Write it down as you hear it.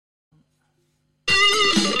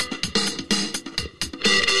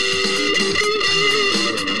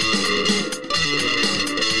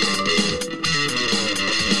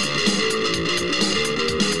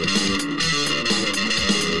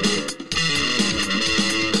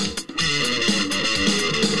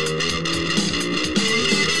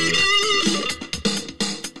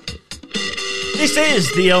This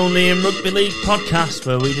is the Only in Rugby League podcast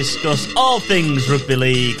where we discuss all things rugby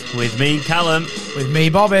league with me, Callum. With me,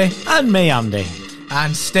 Bobby. And me, Andy.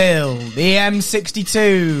 And still, the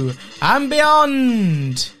M62 and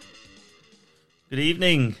beyond. Good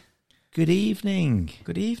evening. Good evening.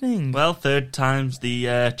 Good evening. Well, third time's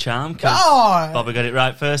the charm, 'cause Oh! Bobby got it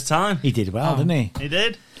right first time. He did well, didn't he? He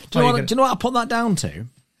did. Do you know what I put that down to?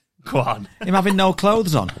 Go on. Him having no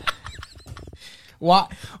clothes on.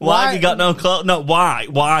 What? Why have you got no clothes? No, why?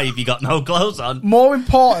 Why have you got no clothes on? More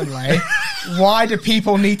importantly, why do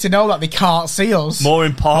people need to know that they can't see us? More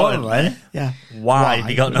importantly, Yeah. why have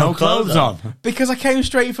you got no clothes on? Because I came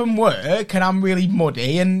straight from work and I'm really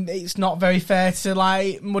muddy and it's not very fair to,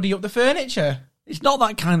 like, muddy up the furniture. It's not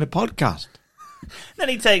that kind of podcast. Then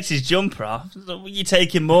he takes his jumper off. So you're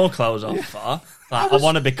taking more clothes off for? Like, I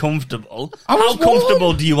want to be comfortable. How was comfortable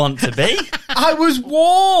warm. do you want to be? I was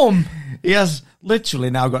warm. He has literally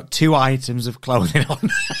now got 2 items of clothing on.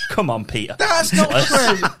 Come on, Peter. That's not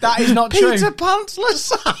true. That is not true. Peter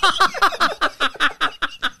Pantsless.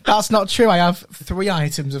 That's not true. I have 3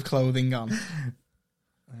 items of clothing on.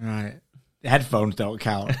 Right. The headphones don't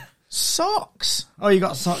count. Socks. Oh, you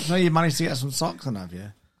got socks? No, you managed to get some socks on, have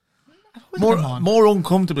you? With them on. More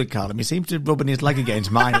uncomfortably, Callum. He seems to be rubbing his leg against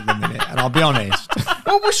mine at the minute, and I'll be honest.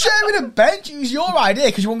 Well, we're sharing a bench. It was your idea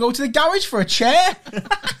because you won't go to the garage for a chair.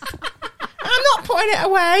 I'm not putting it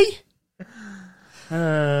away.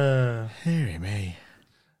 Hear me.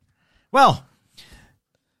 Well,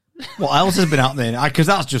 what else has been happening? Because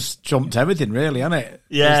that's just trumped everything, really, hasn't it?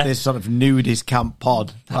 Yeah. This sort of nudist camp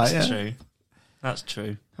pod. That's true. That's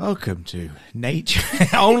true. Welcome to nature.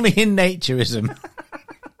 Only in naturism.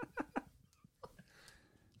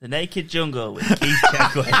 The Naked Jungle with Keith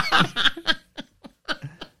Chegwin.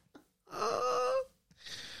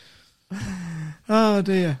 Oh,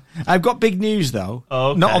 dear. I've got big news, though. Oh,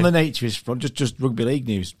 okay. Not on the naturist front, just rugby league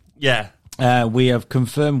news. Yeah. We have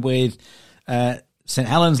confirmed with St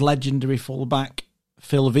Helens legendary fullback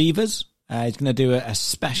Phil Vivers. He's going to do a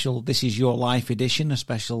special This Is Your Life edition, a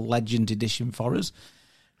special legend edition for us,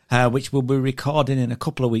 which we'll be recording in a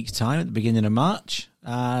couple of weeks' time at the beginning of March.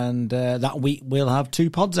 And that week we'll have 2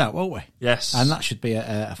 pods out, won't we? Yes. And that should be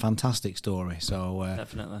a fantastic story. So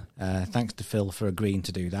Definitely. Thanks to Phil for agreeing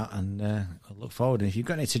to do that. And I look forward. And if you've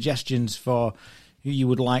got any suggestions for who you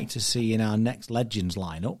would like to see in our next Legends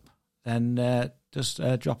lineup, then just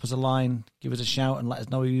drop us a line, give us a shout, and let us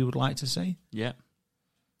know who you would like to see. Yeah.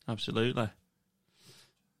 Absolutely.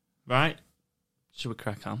 Right. Should we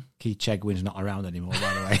crack on? Keith Chegwin's not around anymore,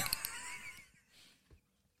 by the way.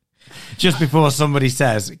 Just before somebody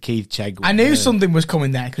says Keith Chegwin. I knew something was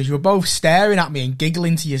coming there because you were both staring at me and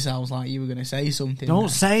giggling to yourselves like you were going to say something. Don't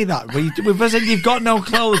say that. We've said you've got no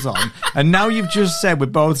clothes on, and now you've just said we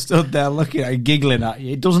both stood there looking at you, giggling at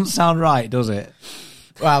you. It doesn't sound right, does it?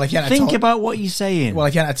 Well, if you hadn't Think about what you're saying. Well,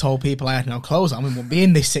 if you hadn't told people I had no clothes on, we wouldn't be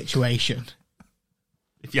in this situation.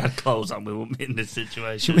 If you had clothes on, we wouldn't be in this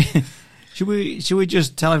situation. Should we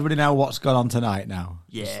just tell everybody now what's gone on tonight now?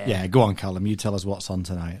 Yeah. Yeah, go on, Callum. You tell us what's on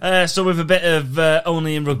tonight. So with a bit of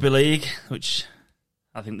Only in Rugby League, which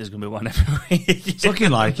I think there's going to be one every week. It's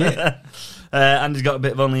looking like it. Andy's got a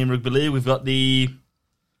bit of Only in Rugby League. We've got the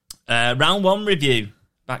round 1 review.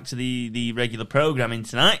 Back to the regular programming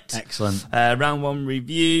tonight. Excellent. Round 1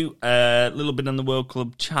 review. A little bit on the World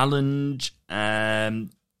Club Challenge.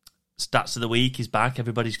 Stats of the week is back.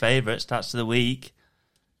 Everybody's favourite. Stats of the week.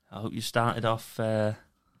 I hope you started off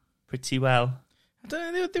pretty well. I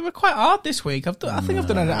don't know, they were quite hard this week. I think I've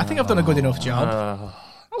done a good enough job.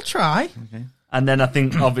 I'll try. Okay. And then I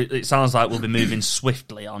think it sounds like we'll be moving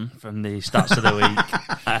swiftly on from the stats of the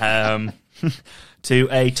week to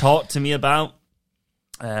a talk to me about.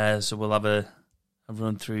 So we'll have a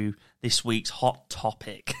run through this week's hot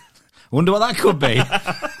topic. Wonder what that could be.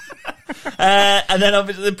 And then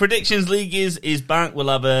obviously the predictions league is back. We'll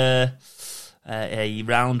have a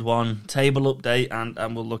round 1 table update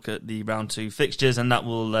and we'll look at the round 2 fixtures, and that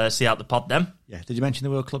will see out the pod then. Yeah. Did you mention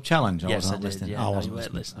the World Club Challenge? Yes, I I did, listening. yeah. I No, wasn't you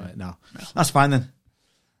weren't listening. listening. No. That's fine then.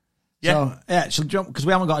 Yeah. So, yeah, shall jump because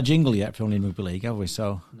we haven't got a jingle yet for Only in Rugby League, have we?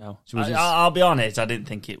 So No, should we just... I'll be honest. I didn't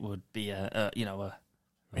think it would be a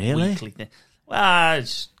Really? weekly thing. Well, I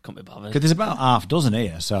just couldn't be bothered. Because there's about half dozen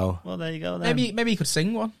here, so Well, there you go. Then. Maybe you could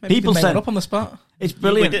sing one. Maybe People you could make send- one up on the spot. it's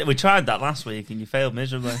brilliant. We tried that last week and you failed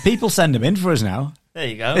miserably. People send them in for us now. There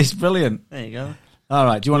you go. It's brilliant. There you go. All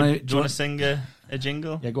right, do you want Do you want to sing a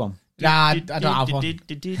jingle? Yeah, go on. Nah, I don't have one.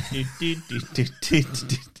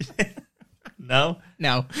 No?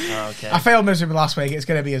 No. Oh, okay. I failed miserably last week. It's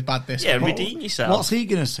going to be as bad this Yeah, week. redeem yourself. What's he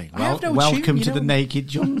going to sing? I have no Welcome tune, you to the know. Naked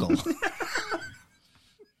Jungle.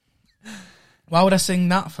 Why would I sing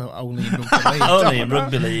that for only in rugby league? Only in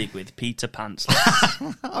rugby league with Peter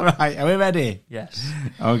Pantsless. All right, are we ready? Yes.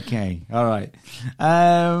 Okay, all right.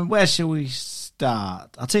 Where shall we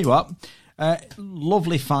start? I'll tell you what.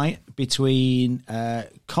 Lovely fight between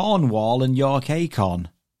Cornwall and York Acorn.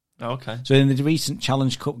 Okay. So in the recent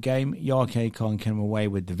Challenge Cup game, York Acorn came away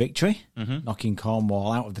with the victory, knocking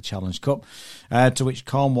Cornwall out of the Challenge Cup, to which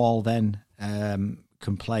Cornwall then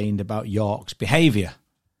complained about York's behaviour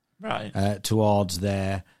towards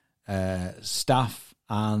their staff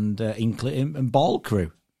and ball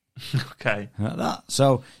crew. Okay. Like that.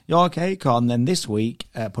 So York Acorn then this week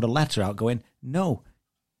put a letter out going, no,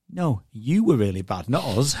 you were really bad, not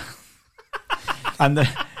us. And the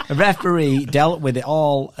referee dealt with it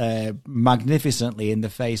all magnificently in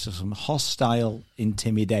the face of some hostile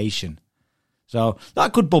intimidation. So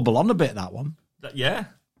that could bubble on a bit, that one. Yeah.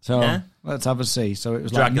 So let's have a see. So it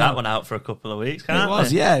was Drag like, that one out for a couple of weeks, can't it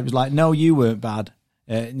was, we? yeah. It was like, no, you weren't bad.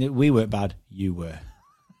 We weren't bad. You were.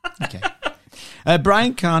 Okay.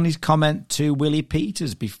 Brian Carney's comment to Willie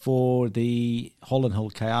Peters before the Hull and Hull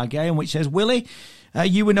KR game, which says, Willie,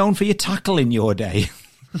 you were known for your tackle in your day.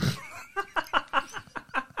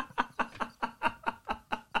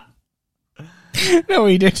 No,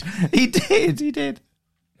 he did. He did.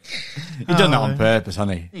 He done that on purpose,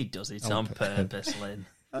 honey. He does it on purpose, Lynn.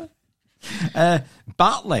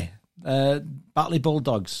 Batley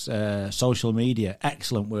Bulldogs, social media,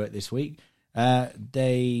 excellent work this week.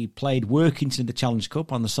 They played Workington in the Challenge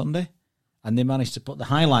Cup on the Sunday, and they managed to put the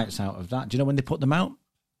highlights out of that. Do you know when they put them out?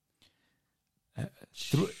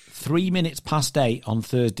 3 minutes past 8 on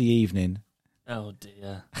Thursday evening. Oh,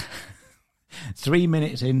 dear. 3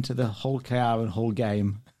 minutes into the Hull KR and Hull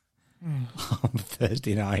game on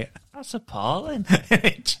Thursday night. That's appalling.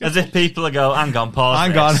 As if people are go, hang on, pause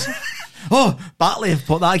Hang this. on. Oh, Batley have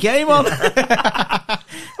put that game on.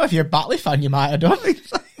 Well, if you're a Batley fan, you might have done.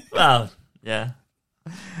 Well, yeah.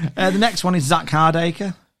 The next one is Zach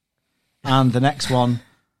Hardacre. And the next one,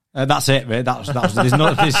 that's it, mate. That's there's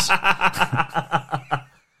no this.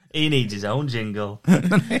 He needs his own jingle. So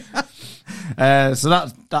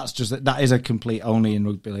that is a complete only in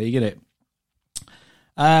rugby league, isn't it?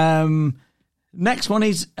 Next one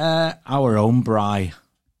is our own Bry.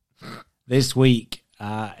 This week,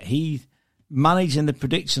 he managed in the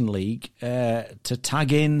Prediction League to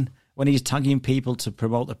tag in, when he's tagging people to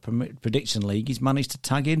promote the Prediction League, he's managed to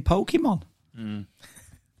tag in Pokemon.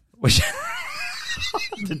 Which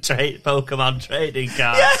The Pokemon trading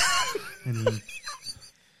card. Yeah.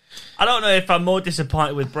 I don't know if I'm more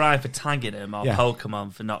disappointed with Brian for tagging him or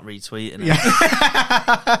Pokemon for not retweeting him.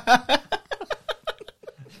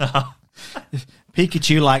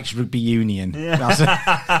 Pikachu likes rugby union. Yeah.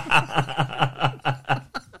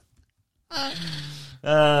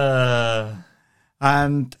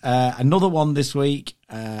 And another one this week.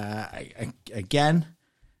 Again,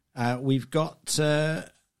 we've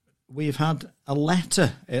had a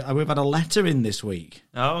letter. We've had a letter in this week.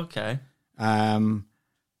 Oh, okay.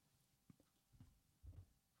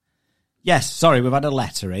 Yes, sorry, we've had a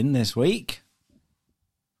letter in this week.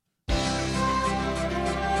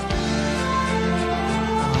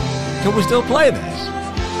 Can we still play this?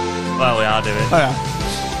 Well, we are doing. Oh,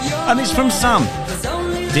 yeah. And it's from Sam.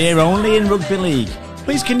 Dear Only in Rugby League,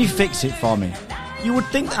 please can you fix it for me? You would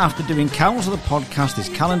think that after doing countless of the podcast this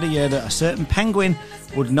calendar year that a certain penguin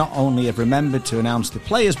would not only have remembered to announce the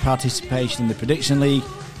players' participation in the Prediction League,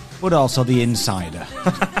 but also the insider.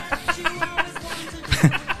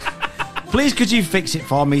 Please could you fix it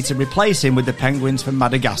for me to replace him with the Penguins from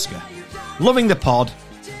Madagascar? Loving the pod,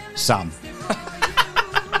 Sam.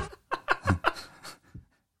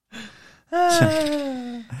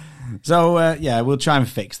 So, we'll try and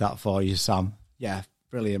fix that for you, Sam. Yeah,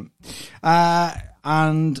 brilliant.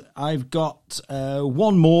 And I've got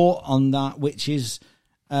one more on that, which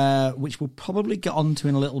we'll probably get onto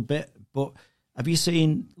in a little bit. But have you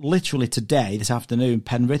seen, literally today, this afternoon,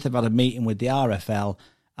 Penrith have had a meeting with the RFL,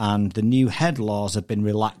 and the new head laws have been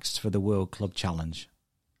relaxed for the World Club Challenge.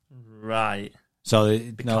 Right. So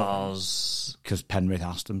because Penrith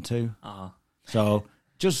asked them to. Uh-huh. So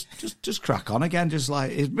just crack on again. Just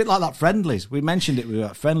like it's a bit like that friendlies. We mentioned it. We were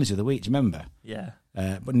at friendlies of the week. Do you remember? Yeah.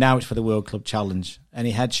 But now it's for the World Club Challenge.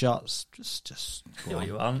 Any headshots? Just do what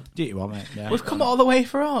you want. Do what you want, mate. Yeah. We've come all the way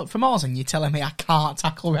from ours, and you're telling me I can't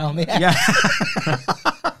tackle around the head. Yeah.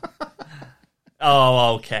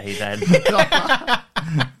 Oh, okay then.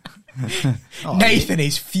 Nathan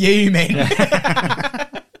is fuming.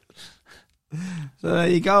 So there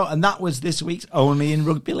you go. And that was this week's Only in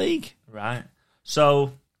Rugby League. Right.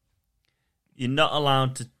 So you're not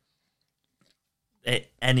allowed to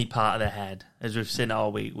any part of their head, as we've seen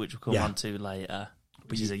all week, which we'll come on to later,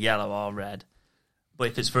 which is a yellow or red. But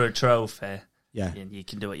if it's for a trophy, you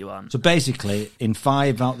can do what you want. So basically, in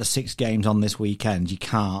 5 out of the 6 games on this weekend, you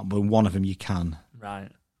can't, but one of them you can. Right.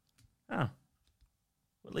 Oh.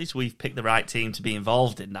 Well, at least we've picked the right team to be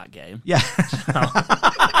involved in that game. Yeah.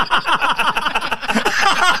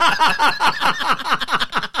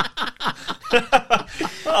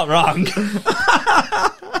 Not wrong.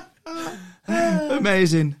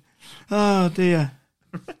 Amazing. Oh, dear.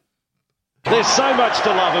 There's so much to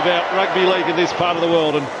love about rugby league in this part of the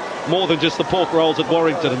world, and more than just the pork rolls at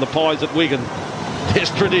Warrington and the pies at Wigan.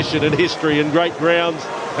 There's tradition and history and great grounds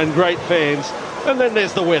and great fans, and then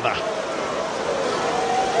there's the weather.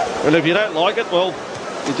 And if you don't like it, well,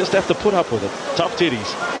 you just have to put up with it. Tough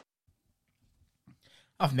titties.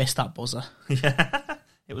 I've missed that buzzer. Yeah.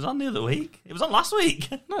 It was on the other week. It was on last week.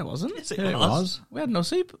 No, it wasn't. Yes, it was. We had no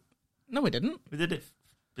soup. No, we didn't. We did it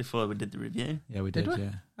before we did the review. Yeah, we did, we? yeah.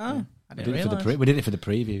 Oh, I We didn't did, realise. we did it for the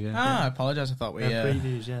preview, yeah. I apologise. I thought we...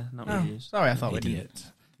 Previews, not reviews. Sorry, I thought we Idiot.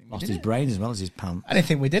 didn't. Lost his brain as well as his pants. I didn't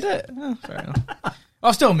think we did it. Oh, fair enough.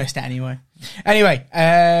 I still missed it anyway. Anyway,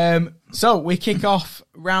 so we kick off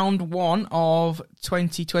round 1 of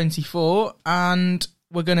 2024, and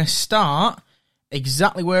we're going to start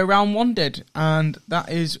exactly where round 1 did, and that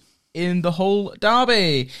is in the Hull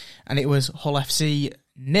derby, and it was Hull FC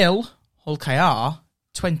 0, Hull KR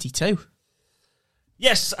 22.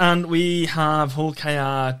 Yes, and we have Hull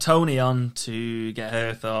KR Tony on to get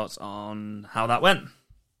her thoughts on how that went.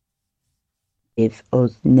 With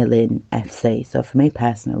us nilling FC, so for me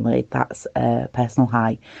personally, that's a personal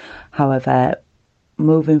high. However,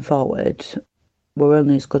 moving forward, we're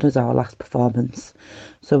only as good as our last performance,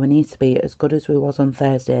 so we need to be as good as we was on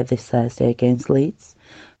this Thursday against Leeds.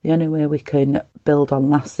 The only way we can build on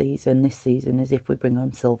last season, this season, is if we bring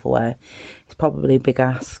on silverware. It's probably a big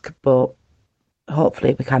ask, but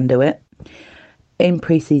hopefully we can do it. In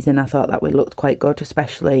pre-season, I thought that we looked quite good,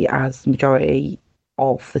 especially as the majority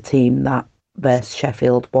of the team that versus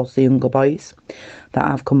Sheffield was the younger boys that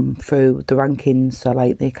have come through the rankings, so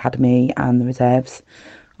like the academy and the reserves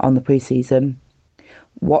on the pre-season.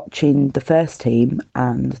 Watching the first team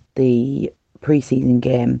and the pre-season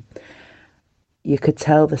game, you could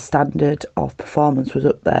tell the standard of performance was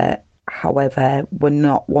up there. However, we're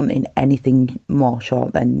not wanting anything more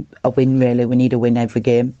short than a win, really. We need a win every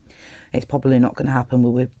game. It's probably not going to happen.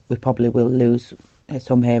 We probably will lose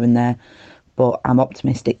some here and there. But I'm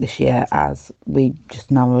optimistic this year, as we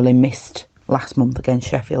just narrowly missed last month against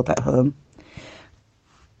Sheffield at home.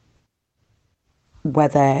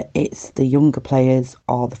 Whether it's the younger players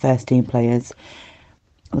or the first team players,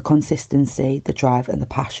 the consistency, the drive and the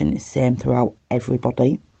passion is the same throughout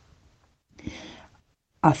everybody.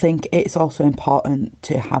 I think it's also important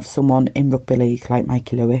to have someone in rugby league like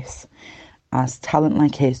Mikey Lewis, as talent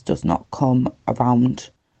like his does not come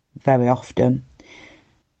around very often,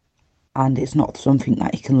 and it's not something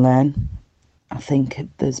that he can learn. I think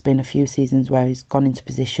there's been a few seasons where he's gone into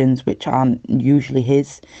positions which aren't usually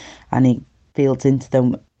his, and he fields into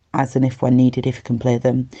them as and if when needed, if he can play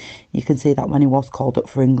them. You can see that when he was called up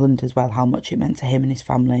for England as well, how much it meant to him and his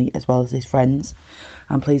family as well as his friends.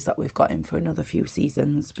 I'm pleased that we've got him for another few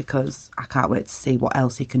seasons, because I can't wait to see what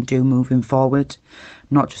else he can do moving forward,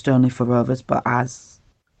 not just only for Rovers but as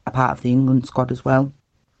a part of the England squad as well.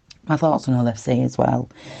 My thoughts on LFC as well.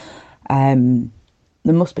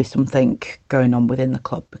 There must be something going on within the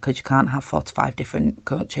club, because you can't have 45 different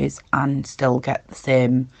coaches and still get the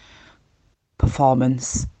same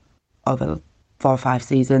performance over 4 or 5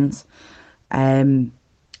 seasons.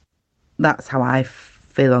 That's how I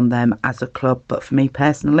feel on them as a club, but for me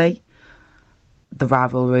personally, the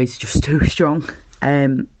rivalry is just too strong.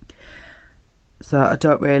 So I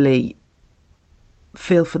don't really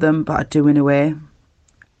feel for them, but I do in a way.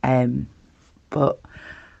 But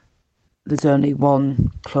there's only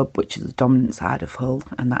one club which is the dominant side of Hull,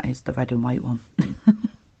 and that is the red and white one.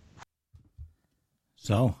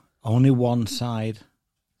 So, only one side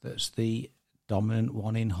that's the dominant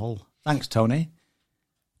one in Hull. Thanks, Tony.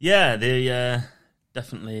 Yeah, they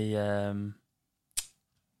definitely the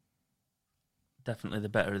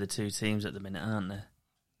better of the two teams at the minute, aren't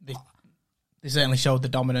they? They certainly showed the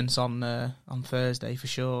dominance on Thursday for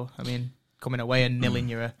sure. I mean, coming away and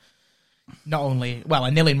nilling a nil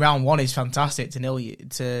in round 1 is fantastic.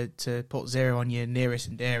 To put 0 on your nearest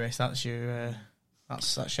and dearest, that's your that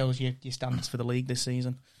shows your standards for the league this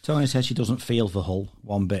season. Tony says she doesn't feel for Hull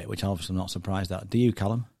one bit, which obviously I'm not surprised at. Do you,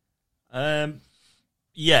 Callum?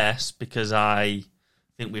 Yes, because I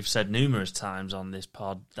think we've said numerous times on this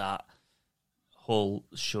pod that Hull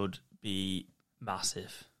should be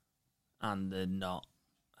massive. and they're not,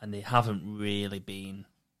 and they haven't really been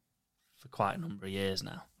for quite a number of years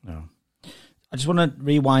now. No. I just want to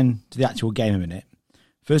rewind to the actual game a minute.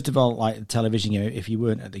 First of all, like the television, if you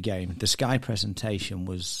weren't at the game, the Sky presentation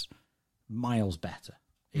was miles better.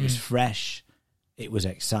 It was fresh. It was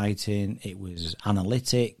exciting. It was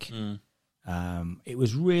analytic. It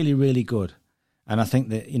was really, really good. And I think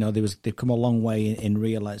that, they've come a long way in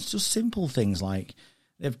realising just simple things like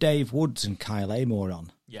they have Dave Woods and Kyle Amor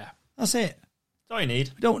on. Yeah. That's it. That's all you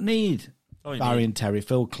need. We don't need All you Barry need. and Terry,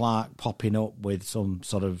 Phil Clark popping up with some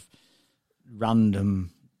sort of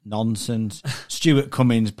random nonsense. Stuart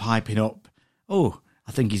Cummings piping up. Oh,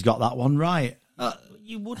 I think he's got that one right.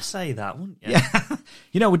 You would say that, wouldn't you?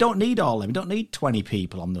 Yeah. We don't need all them. We don't need 20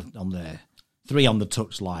 people on the 3 on the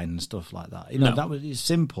touch line and stuff like that. No. It's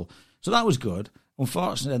simple. So that was good.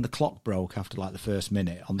 Unfortunately, then the clock broke after like the first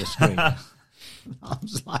minute on the screen. I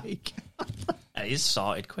was like, It is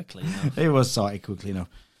sorted quickly enough. it was sorted quickly enough.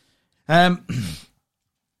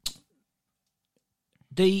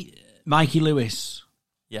 The Mikey Lewis,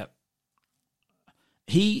 Yep.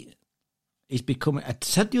 he is becoming. I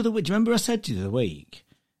said the other week. Do you remember I said to you the other week?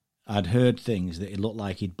 I'd heard things that it looked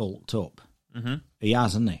like he'd bulked up. Mm-hmm. He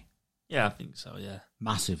has, hasn't he? Yeah, I think so, yeah.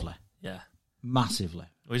 Massively. Yeah. Massively.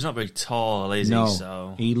 Well, he's not very tall, is No, he?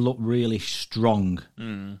 So he looked really strong.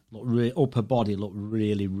 Upper body looked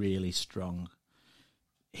really, really strong.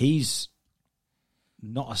 He's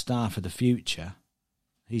not a star for the future.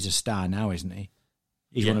 He's a star now, isn't he?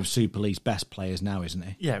 He's one of Super League's best players now, isn't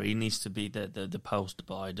he? yeah, he needs to be the poster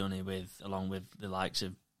boy, doesn't he? Along with the likes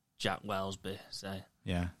of Jack Wellsby, say.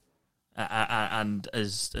 Yeah. And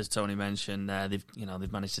as Tony mentioned,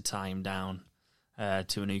 they've managed to tie him down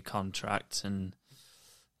to a new contract, and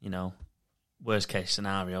worst case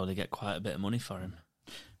scenario, they get quite a bit of money for him.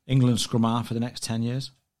 England scrum half for the next 10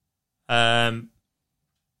 years?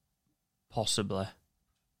 Possibly.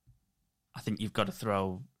 I think you've got to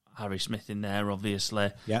throw Harry Smith in there,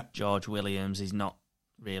 obviously. Yeah. George Williams, he's not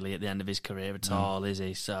really at the end of his career at all, is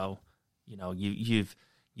he? So, you've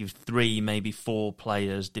 3, maybe 4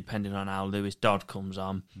 players, depending on how Lewis Dodd comes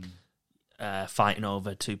on, fighting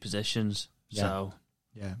over 2 positions. Yeah. So,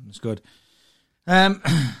 Yeah, it's good.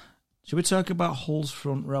 Should we talk about Hull's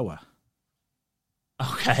front rower?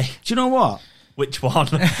 okay. Do you know what? Which one?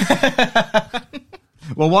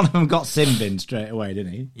 Well, one of them got sin bin straight away,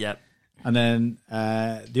 didn't he? Yep. And then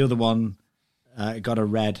the other one got a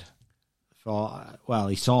red for... Well,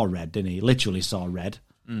 he saw red, didn't he? He literally saw red.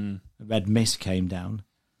 A red mist came down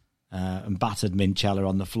and battered Minchella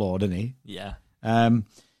on the floor, didn't he? Yeah. Do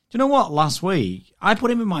you know what? Last week, I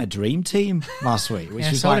put him in my dream team last week. Which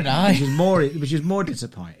Yeah, was so did I. Which is more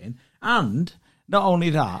disappointing. And not only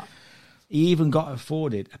that, he even got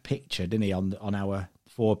afforded a picture, didn't he, on our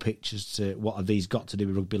 4 pictures to what have these got to do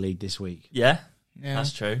with rugby league this week. Yeah. Yeah.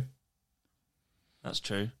 That's true. That's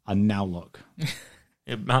true. And now look.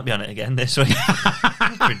 It might be on it again this week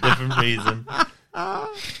for a different reason.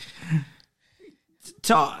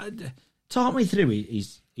 Talk me through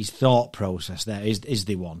his thought process there. Is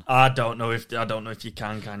there one? I don't know if you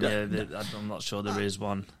can you? I'm not sure there is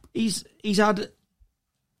one. He's had...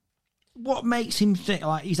 What makes him think...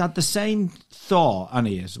 Like, he's had the same thought, and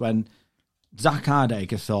he is, when Zach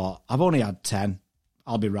Hardacre thought, I've only had 10.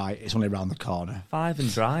 I'll be right. It's only around the corner. 5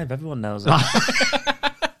 and drive. Everyone knows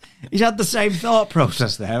that. He's had the same thought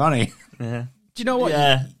process there, hasn't he? Yeah. Do you know what?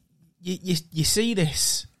 Yeah. You see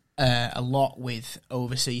this a lot with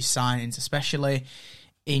overseas signings, especially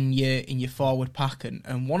in your forward pack,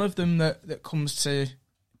 and one of them that comes to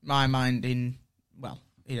my mind in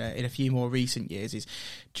a few more recent years is,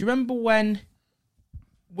 do you remember when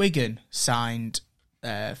Wigan signed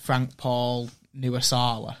Frank Paul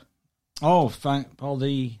Nuasala? Oh, Frank Paul,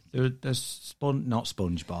 the not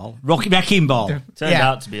sponge ball, wrecking ball. Turned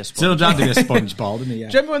out to be a sponge. Still tried to be a sponge ball, didn't he? Yeah.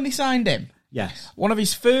 Do you remember when they signed him? Yes. One of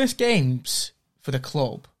his first games for the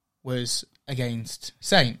club was against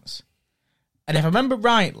Saints. And if I remember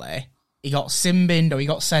rightly, he got sin-binned or he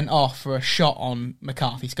got sent off for a shot on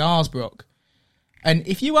McCarthy Scarsbrook. And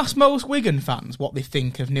if you ask most Wigan fans what they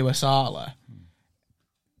think of Nuasala,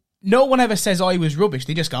 no one ever says, he was rubbish.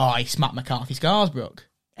 They just go, he smacked McCarthy Scarsbrook.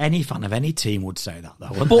 Any fan of any team would say that,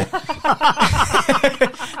 though, wouldn't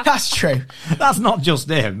they? That's true. That's not just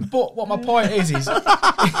him. But what my point is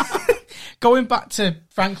going back to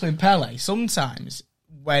Franklin Pele, sometimes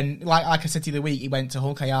when, like I said to you the week, he went to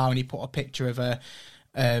Hull KR and he put a picture of a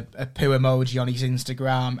poo emoji on his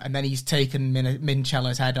Instagram, and then he's taken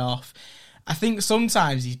Minchella's head off. I think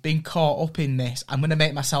sometimes he's been caught up in this, I'm going to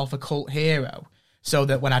make myself a cult hero, so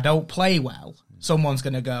that when I don't play well, someone's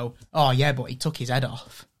going to go, oh yeah, but he took his head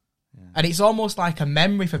off. And it's almost like a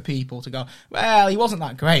memory for people to go, well, he wasn't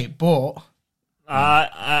that great, but...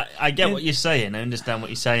 I get what you're saying. I understand what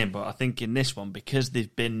you're saying, but I think in this one, because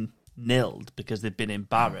they've been nilled, because they've been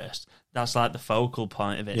embarrassed, that's like the focal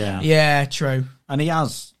point of it now. Yeah, true. And he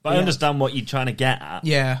has. But I understand what you're trying to get at.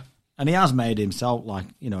 Yeah. And he has made himself like,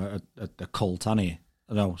 a cult, hasn't he?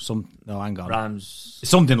 No, hang on. Rams.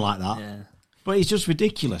 Something like that. Yeah. But it's just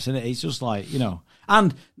ridiculous, isn't it? It's just like,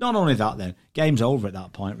 And not only that then, game's over at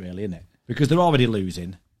that point, really, isn't it? Because they're already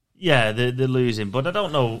losing. Yeah, they're losing, but I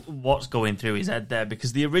don't know what's going through his head there,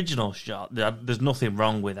 because the original shot, there's nothing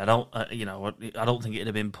wrong with. I don't think it'd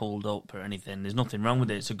have been pulled up or anything. There's nothing wrong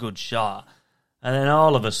with it. It's a good shot, and then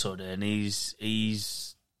all of a sudden, his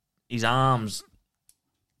arms.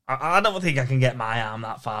 I don't think I can get my arm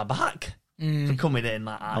that far back for coming in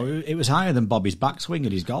that high. Oh, it was higher than Bobby's backswing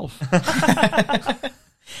at his golf.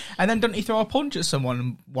 And then doesn't he throw a punch at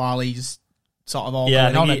someone while he's sort of all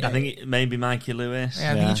yeah, going on? I think it may be Mikey Lewis.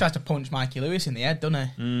 Yeah, I think he tries to punch Mikey Lewis in the head, doesn't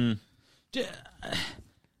he?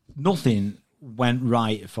 Nothing went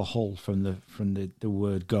right for Hull from the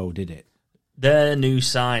word go, did it? Their new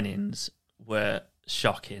signings were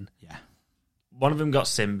shocking. Yeah. One of them got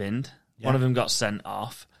sin-binned, one of them got sent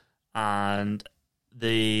off, and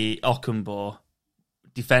the Ockenbaugh,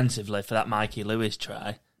 defensively for that Mikey Lewis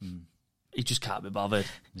try, he just can't be bothered.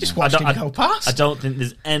 Just watched him go past. I don't think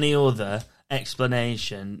there's any other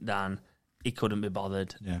explanation than he couldn't be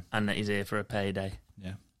bothered and that he's here for a payday.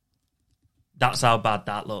 Yeah. That's how bad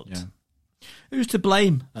that looked. Yeah. Who's to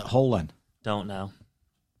blame at Hull then? Don't know.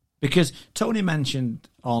 Because Tony mentioned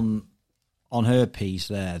on her piece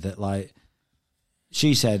there that, like,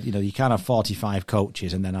 she said, you can't have 45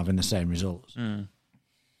 coaches and then having the same results. And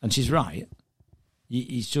she's right.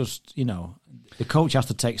 It's just, the coach has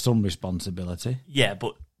to take some responsibility. Yeah,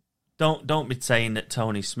 but don't be saying that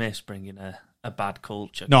Tony Smith's bringing a bad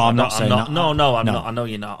culture. No, I'm not saying that. I'm not. I know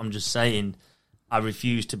you're not. I'm just saying I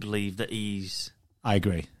refuse to believe that I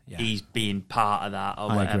agree. Yeah. He's being part of that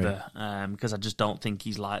or whatever. Because I just don't think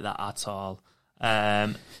he's like that at all.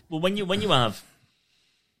 Well, when you have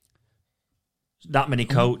that many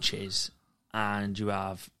coaches and you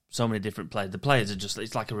have so many different players, the players are just,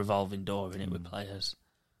 it's like a revolving door, isn't it, with players?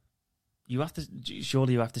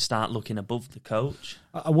 Surely you have to start looking above the coach.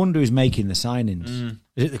 I wonder who's making the signings.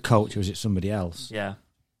 Is it the coach or is it somebody else? Yeah.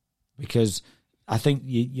 Because I think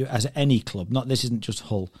you as any club, this isn't just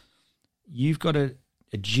Hull, you've got a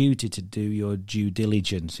duty to do your due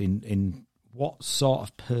diligence in what sort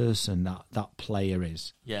of person that player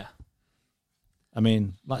is. Yeah. I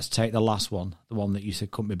mean, let's take the last one, the one that you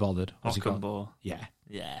said couldn't be bothered. Ockenbaugh. Yeah.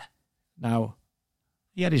 Yeah. Now,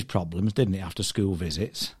 he had his problems, didn't he, after school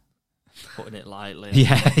visits? Putting it lightly.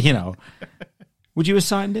 Yeah, Would you have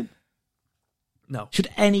signed him? No. Should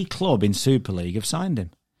any club in Super League have signed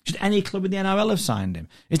him? Should any club in the NRL have signed him?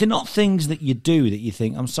 Is there not things that you do that you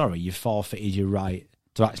think, I'm sorry, you've forfeited your right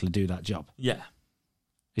to actually do that job? Yeah.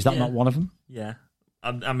 Is that not one of them? Yeah.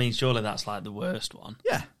 I mean, surely that's like the worst one.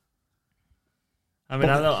 Yeah. I mean,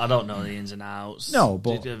 I don't know the ins and outs. No,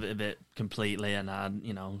 but a bit completely, and I don't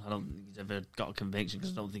think he's ever got a conviction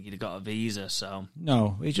because I don't think he'd have got a visa. So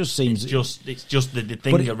no, it just seems it's just the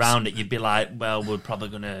thing around it. You'd be like, well, we're probably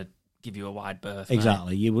going to give you a wide berth.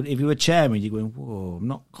 Exactly. You would, if you were chairman, you're going, whoa, I'm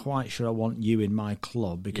not quite sure I want you in my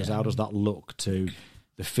club because how does that look to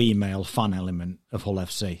the female fan element of Hull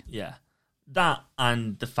FC? Yeah, that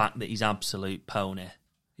and the fact that he's absolute pony.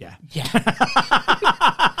 Yeah.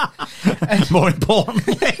 More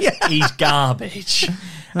importantly, he's garbage.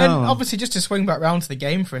 And obviously, just to swing back round to the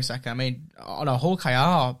game for a second, I mean, on a Hull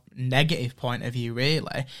KR negative point of view,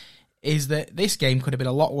 really, is that this game could have been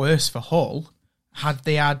a lot worse for Hull had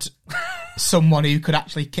they had someone who could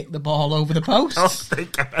actually kick the ball over the post.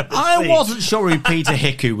 I wasn't sure who Peter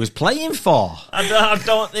Hiku was playing for. I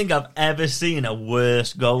don't think I've ever seen a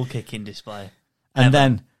worse goal kicking display. And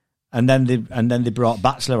then they brought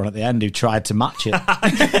Batchelor on at the end who tried to match it.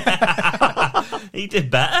 He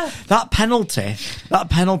did better. That penalty,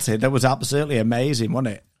 that was absolutely amazing,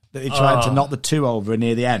 wasn't it? That he tried to knock the two over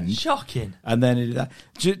near the end. Shocking. And then he did that.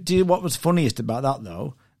 Do you know what was funniest about that,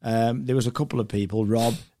 though? There was a couple of people,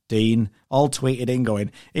 Rob, Dean, all tweeted in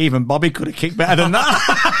going, even Bobby could have kicked better than that.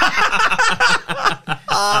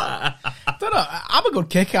 I don't know. I'm a good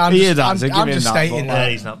kicker. I'm He just, is, I'm just stating Yeah,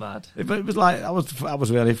 that. he's not bad. But it was like, that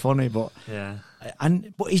was really funny, but... Yeah.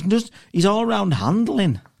 But he's all round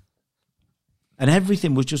handling. and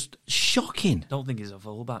everything was just shocking. Don't think he's a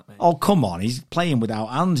fullback, mate. Oh, come on. He's playing without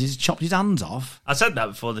hands. He's chopped his hands off. I said that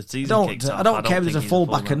before the season kicked off. I don't care if think there's a he's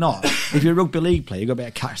fullback or not. If you're a rugby league player, you've got to be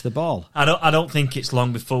able to catch the ball. I don't think it's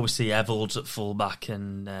long before we see Evolds at fullback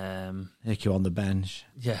and Hickey on the bench.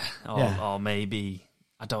 or maybe,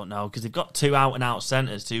 I don't know, because they've got two out-and-out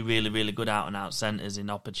centres, two really, really good out-and-out centres in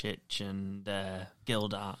Opacic and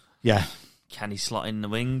Gildart. Yeah. Can he slot in the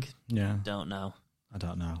wing? Yeah. Don't know. I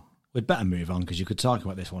don't know. We'd better move on because you could talk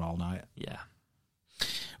about this one all night. Yeah.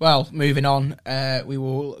 Well, moving on, we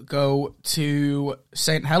will go to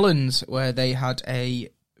St Helens, where they had a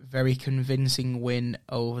very convincing win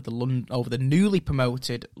over the newly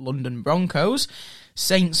promoted London Broncos.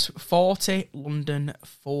 Saints 40, London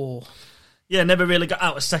 4. Yeah, never really got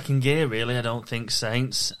out of second gear, really, I don't think,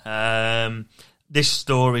 Saints. This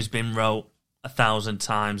story's been wrote 1,000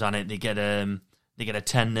 times, hasn't it? They get a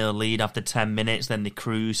 10-0 lead after 10 minutes, then they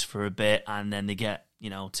cruise for a bit, and then they get,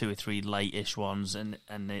 2 or 3 late-ish ones, and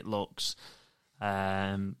it looks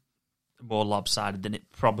more lopsided than it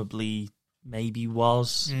probably maybe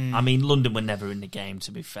was. I mean, London were never in the game,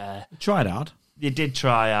 to be fair. Tried hard. They did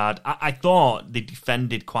try hard. I thought they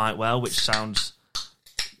defended quite well, which sounds...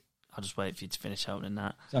 I'll just wait for you to finish opening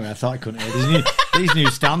that. Sorry, I thought I couldn't hear. These new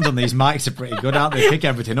stands on these mics are pretty good, aren't they? Pick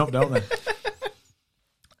everything up, don't they?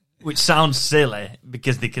 Which sounds silly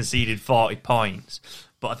because they conceded 40 points.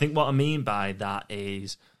 But I think what I mean by that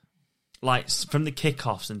is, like, from the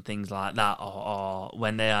kickoffs and things like that, or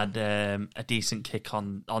when they had a decent kick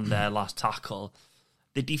on their last tackle,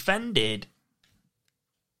 they defended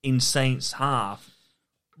in Saints' half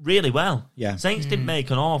really well. Yeah. Saints didn't make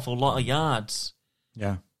an awful lot of yards.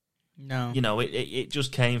 Yeah. No. It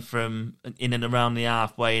just came from in and around the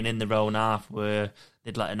halfway and in their own half where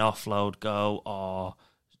they'd let an offload go or...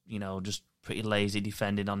 just pretty lazy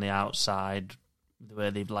defending on the outside, where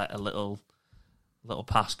they've let a little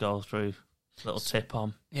pass go through, little tip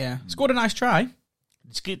on. Yeah, scored a nice try.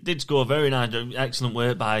 Did score very nice, excellent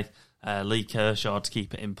work by Lee Kershaw to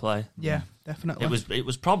keep it in play. Yeah, definitely. It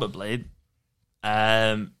was probably,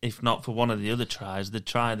 if not for one of the other tries, the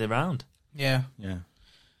try of the round. Yeah.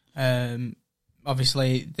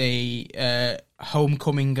 Obviously, the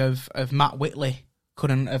homecoming of Matt Whitley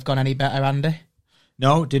couldn't have gone any better, Andy.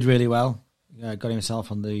 No, did really well. Got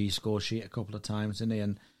himself on the score sheet a couple of times, didn't he?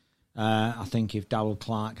 And I think if Darrell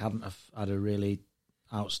Clark hadn't have had a really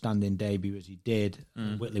outstanding debut as he did,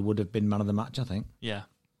 Whitley would have been man of the match, I think. Yeah.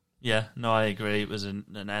 No, I agree. It was an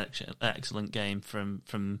excellent game from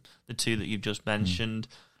the two that you've just mentioned.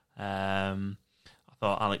 I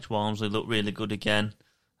thought Alex Walmsley looked really good again.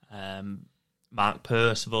 Mark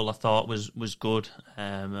Percival, I thought, was good.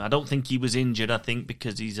 I don't think he was injured, I think,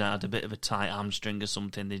 because he's had a bit of a tight hamstring or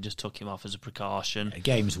something. They just took him off as a precaution.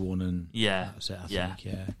 Game's won, and that's it, I think.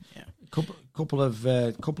 Yeah. Couple of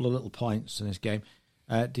little points in this game.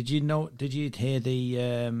 Did you hear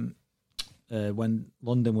the when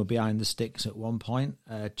London were behind the sticks at one point,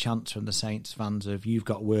 chants from the Saints fans of "You've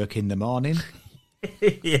got work in the morning"?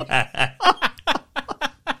 Yeah.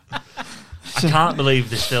 I can't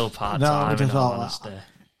believe they're still part-time, in all honesty.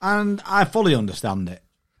 And I fully understand it.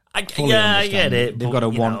 I get it. They've got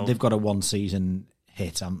a one-season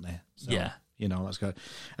hit, haven't they? So, yeah. That's good.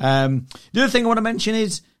 The other thing I want to mention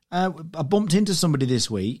is I bumped into somebody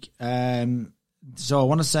this week. So I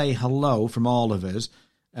want to say hello from all of us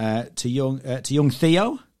to young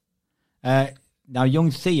Theo. Now,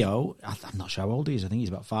 young Theo, I'm not sure how old he is. I think he's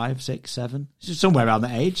about 5, 6, 7. Somewhere around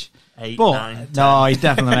that age. 8, 9, 10. No, he's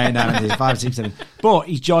definitely 8, 9, 10, 5, 6, 7. But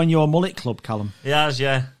he's joined your mullet club, Callum. He has,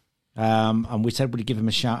 yeah. And we said we'd give him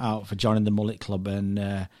a shout out for joining the mullet club.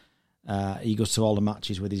 And he goes to all the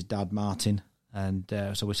matches with his dad, Martin. And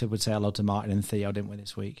so we said we'd say hello to Martin and Theo, didn't we,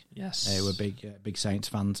 this week? Yes. We're big Saints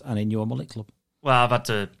fans and in your mullet club. Well, I've had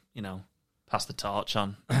to, pass the torch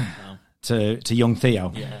on. To young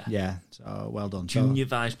Theo. Yeah. So well done. Junior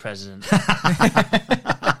Vice President.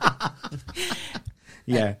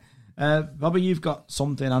 Yeah. Bobby, you've got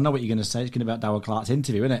something. I know what you're going to say. It's going to be about Darrell Clark's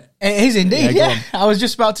interview, isn't it? It is indeed, yeah. I was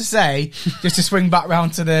just about to say, just to swing back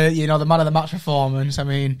round to the man of the match performance. I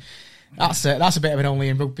mean, that's a bit of an only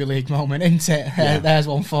in rugby league moment, isn't it? Yeah. There's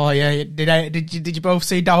one for you. Did you both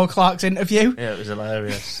see Darrell Clark's interview? Yeah, it was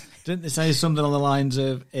hilarious. Didn't they say something on the lines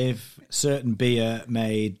of if certain beer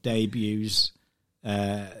made debuts,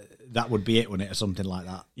 that would be it, wouldn't it, or something like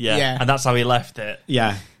that? Yeah. And that's how he left it.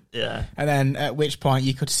 Yeah. Yeah. And then at which point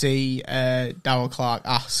you could see Darrell Clark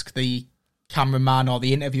ask the cameraman or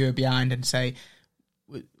the interviewer behind and say,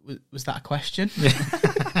 was that a question?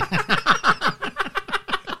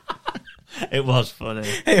 It was funny.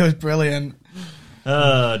 It was brilliant.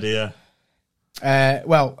 Oh, dear.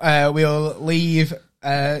 We'll leave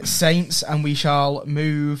Saints and we shall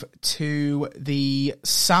move to the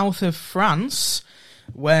south of France,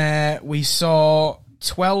 where we saw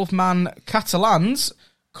 12-man Catalans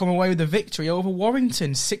come away with a victory over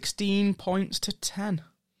Warrington, 16 points to 10.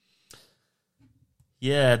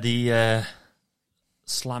 Yeah, the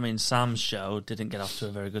Slamming Sam show didn't get off to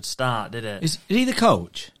a very good start, did it? Is he the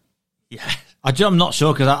coach? Yeah. I'm not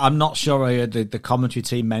sure, because I'm not sure I heard the commentary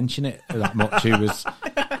team mention it that much. Who was,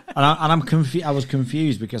 I'm confused. I was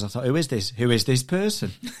confused because I thought, who is this? Who is this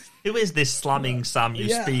person? Who is this Slamming Sam you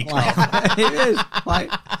speak like, of? It is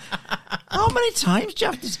like, how many times do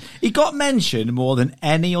you have to? He got mentioned more than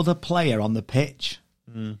any other player on the pitch.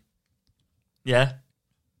 Mm. Yeah.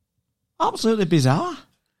 Absolutely bizarre.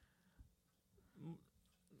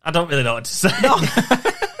 I don't really know what to say. No.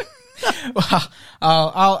 Well,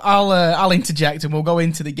 I'll interject and we'll go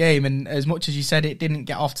into the game. And as much as you said it didn't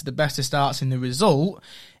get off to the best of starts in the result,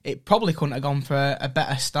 it probably couldn't have gone for a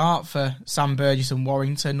better start for Sam Burgess and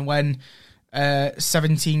Warrington when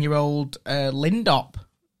 17-year-old Lindop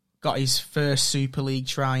got his first Super League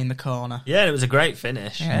try in the corner. Yeah, it was a great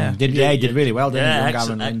finish. Yeah, he did really well, didn't he?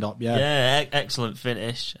 Young Aaron Lindop, yeah, excellent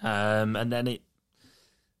finish. And then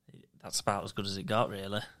that's about as good as it got,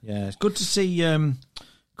 really. Yeah, it's good to see.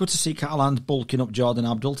 Good to see Catalans bulking up Jordan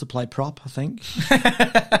Abdul to play prop, I think.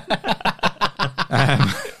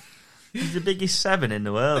 He's the biggest 7 in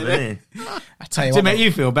the world, isn't he? I tell you To what, make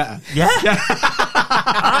you feel better. Yeah.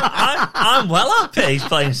 I'm well happy he's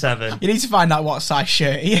playing 7. you need to find out what size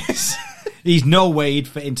shirt he is. He's no way he'd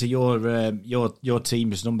fit into your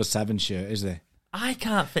team's number 7 shirt, is there? I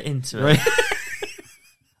can't fit into it.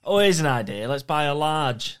 Oh, here's an idea. Let's buy a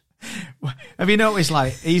large. Have you noticed,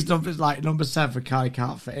 like, he's number 7, Kai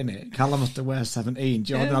can't fit in it. Callum has to wear 17,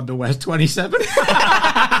 Jordan Abdul wears 27.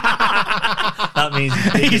 That means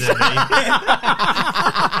he's bigger than me.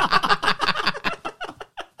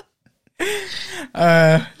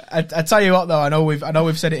 I tell you what, though, I know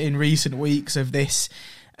we've said it in recent weeks of this.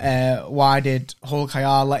 Why did Hull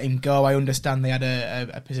KR let him go? I understand they had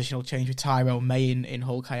a positional change with Tyrell May in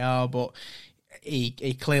Hull KR, but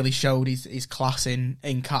he clearly showed his class in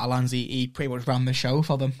Catalans. He pretty much ran the show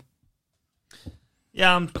for them.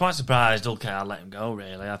 Yeah, I'm quite surprised Hull KR let him go,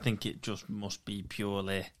 really. I think it just must be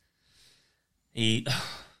purely...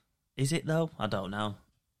 Is it, though? I don't know.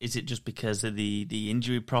 Is it just because of the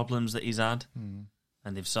injury problems that he's had? Mm.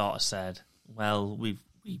 And they've sort of said, well, we're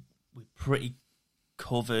pretty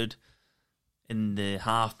covered in the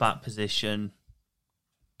half-back position.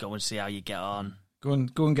 Go and see how you get on. Go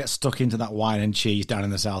and get stuck into that wine and cheese down in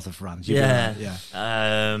the south of France. Yeah.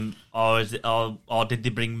 Or did they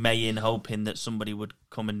bring May in hoping that somebody would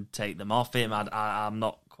come and take them off him? I'm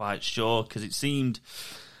not quite sure, because it seemed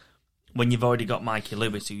when you've already got Mikey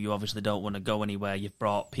Lewis, who you obviously don't want to go anywhere, you've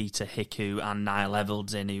brought Peter Hickey and Niall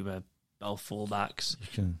Evalds in, who are both fullbacks.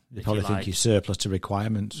 You probably think he's surplus to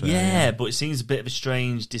requirements. Yeah, but it seems a bit of a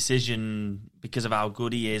strange decision because of how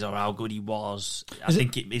good he is or how good he was.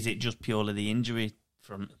 Is it just purely the injury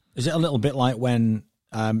from? Is it a little bit like when?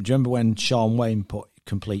 Do you remember when Sean Wayne put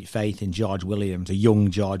complete faith in George Williams, a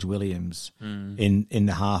young George Williams, in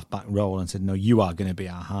the halfback role, and said, "No, you are going to be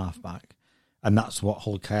our halfback," and that's what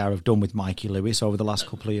Hull KR have done with Mikey Lewis over the last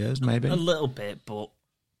couple of years, maybe a little bit, but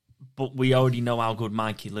we already know how good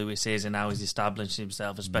Mikey Lewis is and how he's established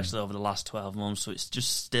himself, especially over the last 12 months. So it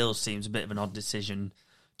just still seems a bit of an odd decision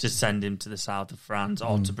to send him to the south of France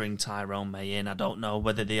or to bring Tyrone May in. I don't know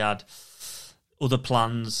whether they had other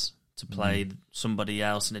plans to play somebody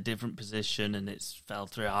else in a different position and it's fell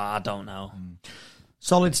through. I don't know.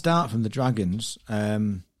 Solid start from the Dragons.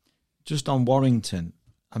 Just on Warrington,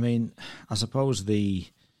 I mean, I suppose the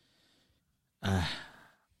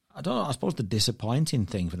disappointing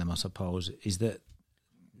thing for them, I suppose, is that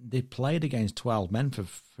they played against 12 men for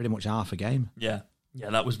pretty much half a game. Yeah,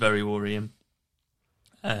 that was very worrying.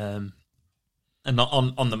 And not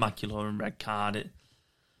on the macular and red card.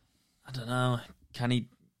 I don't know. Can he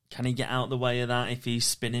get out of the way of that if he's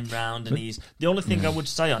spinning round and he's... The only thing I would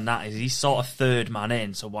say on that is he's sort of third man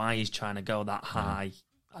in, so why he's trying to go that high,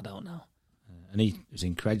 I don't know. And he was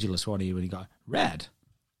incredulous when he got red.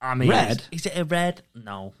 I mean, red? Is it a red?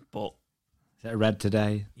 No, but... Is it a red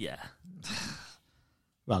today? Yeah.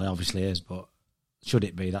 Well, it obviously is, but should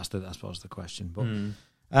it be? That's I suppose the question. But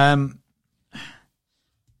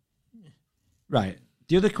right.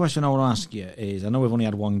 The other question I want to ask you is, I know we've only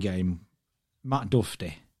had one game. Matt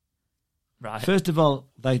Duffy. Right. First of all,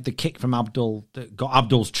 the kick from Abdul that got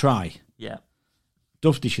Abdul's try. Yeah.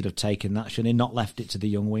 Duffy should have taken that, shouldn't he? Not left it to the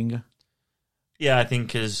young winger. Yeah, I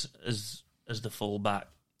think as the fullback,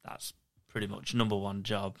 that's pretty much number one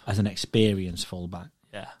job. as an experienced fullback.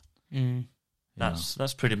 Yeah. Mm.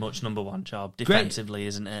 That's pretty much number one job defensively,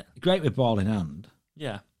 isn't it? Great with ball in hand.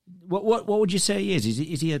 Yeah. What would you say he is?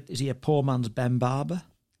 Is he a poor man's Ben Barber?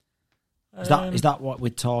 Is that what we're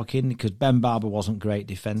talking? Because Ben Barber wasn't great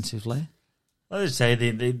defensively. I would say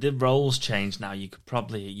the roles changed now. You could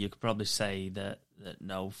probably say that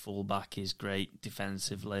no fullback is great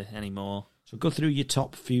defensively anymore. So go through your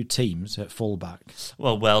top few teams at fullback.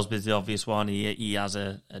 Well, Wellesby's the obvious one. He has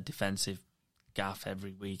a defensive gaff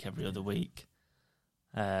every week, every other week.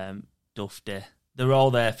 Dufty. They're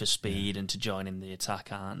all there for speed and to join in the attack,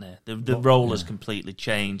 aren't they? The role has completely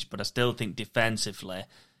changed, but I still think defensively,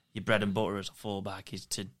 your bread and butter as a fullback is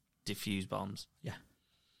to defuse bombs. Yeah.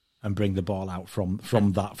 And bring the ball out from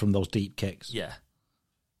those deep kicks. Yeah.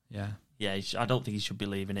 Yeah. Yeah, I don't think he should be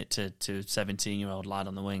leaving it to a 17-year-old lad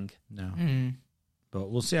on the wing. No.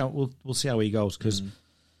 But we'll see how he goes, because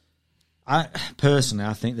I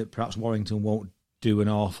think that perhaps Warrington won't do an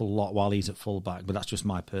awful lot while he's at fullback, but that's just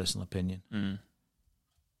my personal opinion.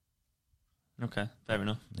 Okay, fair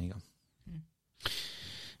enough. There you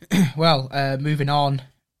go. Well, moving on,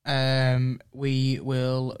 we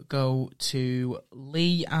will go to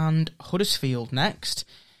Leigh and Huddersfield next,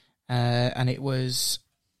 and it was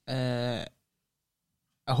a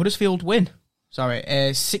Huddersfield win.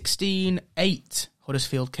 16-8.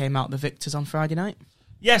 Huddersfield came out the victors on Friday night.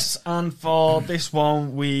 Yes, and for this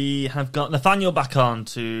one, we have got Nathaniel back on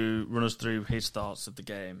to run us through his thoughts of the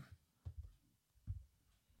game.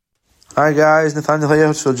 Hi guys, Nathaniel here,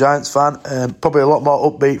 Huddersfield Giants fan. Probably a lot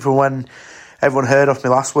more upbeat from when everyone heard of me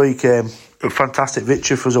last week. A fantastic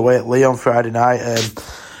victory for us away at Leigh on Friday night.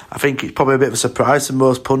 I think it's probably a bit of a surprise to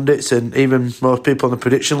most pundits and even most people in the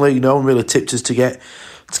prediction league. No one really tipped us to get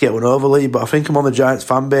one over Leigh, but I think among the Giants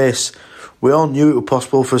fan base, we all knew it was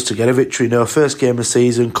possible for us to get a victory. First game of the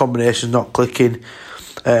season, combinations not clicking.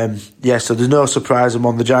 So there's no surprise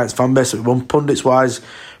among the Giants fan base that we won. Pundits wise,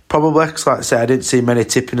 probably, because like I said, I didn't see many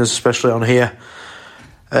tipping us, especially on here.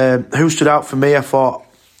 Who stood out for me? I thought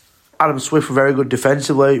Adam Swift were very good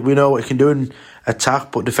defensively. We know what he can do in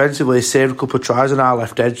attack, but defensively he saved a couple of tries on our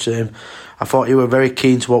left edge. I thought he were very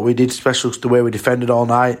keen to what we did, especially the way we defended all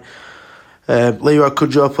night. Leroy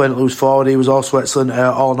Cudjoe playing at loose forward, he was also excellent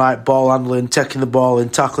all night, ball handling, taking the ball in,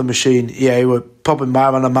 tackling machine. Yeah, he was probably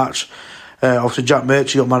my man of the match. Obviously Jack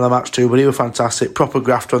Murchie got man of the match too, but he was fantastic. Proper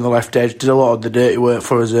grafter on the left edge, did a lot of the dirty work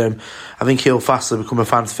for us. I think he'll fastly become a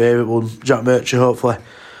fan's favourite one, Jack Murchie, hopefully.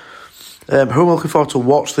 Who I'm looking forward to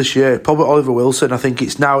watch this year, probably Oliver Wilson. I think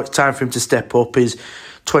it's time for him to step up. He's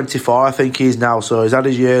 24, I think he is now, so he's had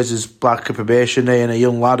his years as like a probationary and a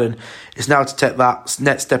young lad, and it's now to take that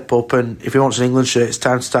next step up. And if he wants an England shirt, it's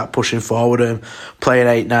time to start pushing forward and playing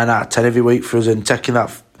 8, 9 out of 10 every week for us and taking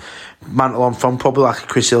that mantle on from probably like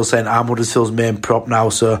Chris Hill saying I'm Huddersfield's main prop now.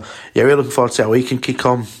 So yeah, really looking forward to see how he can kick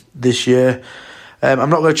on this year.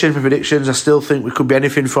 I'm not going to change my predictions. I still think we could be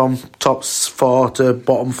anything from top 4 to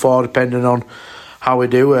bottom 4 depending on how we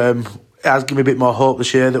do. It has given me a bit more hope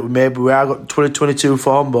this year that we are got 2022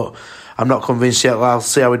 form, but I'm not convinced yet. I'll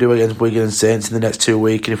see how we do against Wigan and Saints in the next 2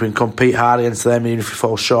 weeks, and if we can compete hard against them, even if we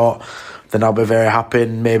fall short, then I'll be very happy,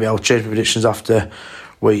 and maybe I'll change my predictions after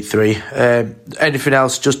week 3. Anything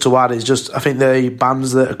else just to add is just I think the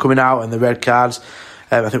bans that are coming out and the red cards,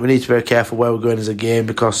 I think we need to be very careful where we're going as a game,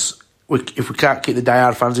 because if we can't keep the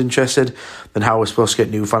diehard fans interested, then how are we supposed to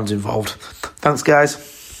get new fans involved? Thanks,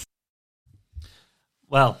 guys.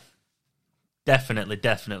 Well,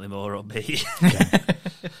 definitely more upbeat.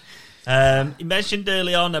 He mentioned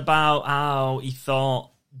early on about how he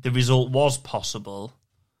thought the result was possible.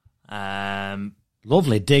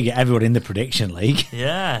 Lovely dig at everyone in the prediction league.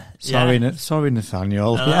 Yeah. Sorry,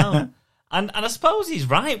 Nathaniel. Yeah. And I suppose he's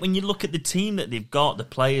right. When you look at the team that they've got, the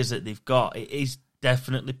players that they've got, it is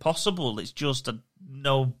definitely possible. It's just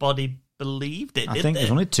nobody believed it. I think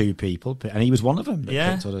there's only 2 people, and he was one of them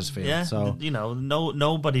that picked Huddersfield. Yeah, so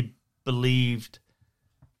nobody believed.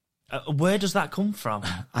 Where does that come from?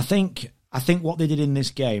 I think what they did in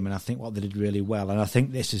this game, and I think what they did really well, and I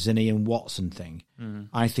think this is an Ian Watson thing.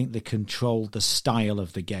 I think they controlled the style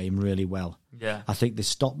of the game really well. Yeah, I think they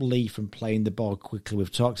stopped Leigh from playing the ball quickly.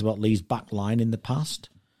 We've talked about Leigh's back line in the past,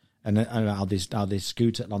 and how they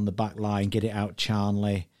scoot it on the back line, get it out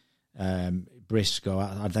Charnley, Briscoe.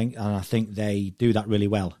 I think they do that really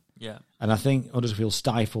well. Yeah, and I think Huddersfield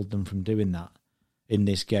stifled them from doing that in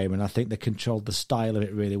this game, and I think they controlled the style of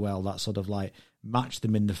it really well. That sort of like matched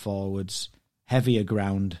them in the forwards, heavier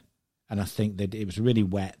ground, and I think it was really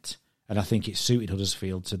wet, and I think it suited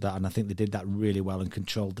Huddersfield to that, and I think they did that really well and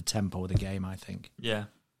controlled the tempo of the game, I think. Yeah.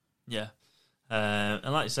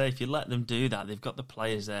 And like I say, if you let them do that, they've got the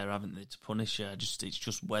players there, haven't they, to punish you. It's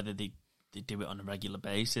just whether they do it on a regular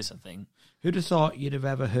basis, I think. Who'd have thought you'd have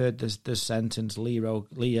ever heard the sentence Leroy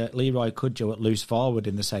Cudjoe at loose forward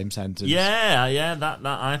in the same sentence? Yeah, that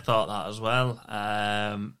I thought that as well.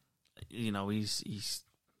 He's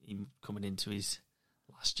coming into his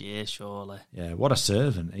last year, surely. Yeah, what a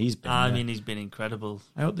servant he's been. He's been incredible.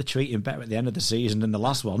 I hope they treat him better at the end of the season than the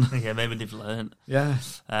last one. Yeah, maybe they've learned. Yeah.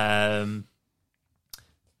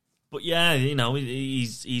 But yeah,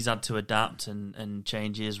 he's had to adapt and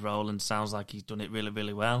change his role, and sounds like he's done it really,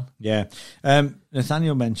 really well. Yeah.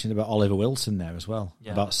 Nathaniel mentioned about Oliver Wilson there as well,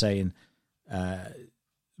 about saying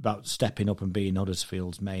about stepping up and being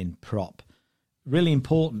Huddersfield's main prop. Really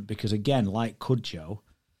important because, again, like Cudjoe,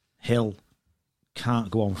 Hill can't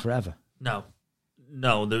go on forever. No.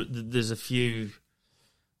 There's a few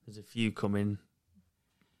coming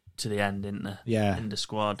to the end, isn't there? Yeah. In the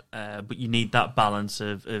squad, but you need that balance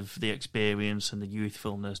of the experience and the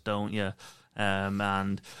youthfulness, don't you? I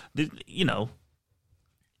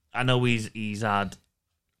know he's had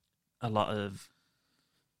a lot of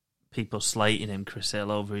people slating him, Chris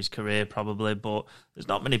Hill, over his career probably, but there's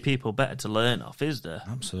not many people better to learn off, is there?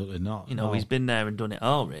 Absolutely not. He's been there and done it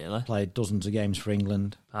all, really. Played dozens of games for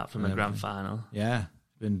England, apart from the grand final. Yeah,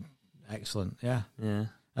 been excellent. Yeah.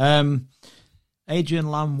 Adrian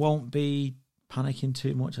Lamb won't be panicking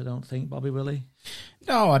too much, I don't think, Bobby, will he?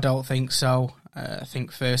 No, I don't think so. I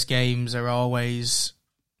think first games are always,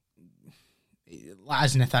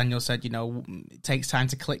 as Nathaniel said, it takes time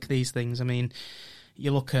to click these things. I mean,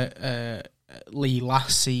 you look at Lee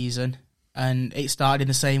last season, and it started in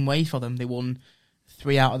the same way for them. They won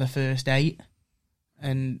 3 out of the first 8,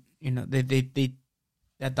 and they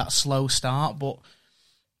had that slow start, but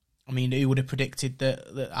I mean, who would have predicted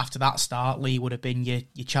that after that start, Lee would have been your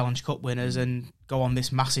Challenge Cup winners and go on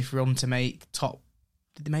this massive run to make top?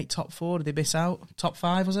 Did they make top 4? Did they miss out? Top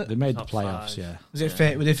 5, was it? They made top the playoffs, 5. yeah. Was it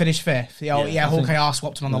fifth? Did they finish 5th? Yeah, Hawkeye R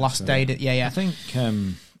swapped them on the last day. Yeah. I think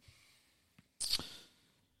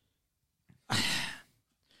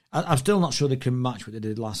I'm still not sure they can match what they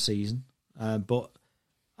did last season, but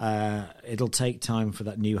it'll take time for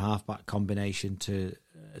that new halfback combination to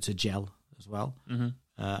gel as well. Mm-hmm.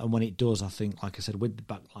 And when it does, I think, like I said, with the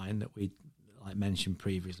back line that we mentioned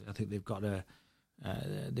previously, I think they've got a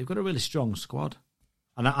really strong squad,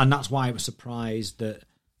 and that's why I was surprised that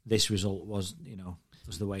this result was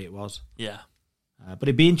the way it was. Yeah, but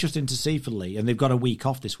it'd be interesting to see for Lee, and they've got a week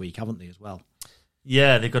off this week, haven't they, as well?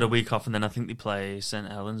 Yeah, they've got a week off, and then I think they play St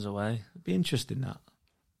Helens away. It'd be interesting that.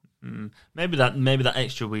 Maybe that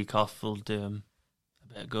extra week off will do them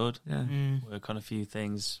a bit good. Yeah, work on a few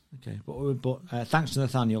things. Okay, but thanks to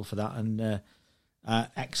Nathaniel for that, and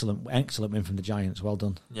excellent win from the Giants. Well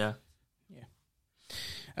done. Yeah.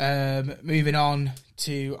 Moving on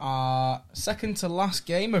to our second to last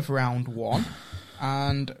game of round 1,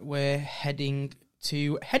 and we're heading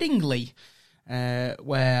to Headingley,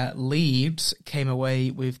 where Leeds came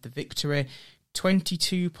away with the victory,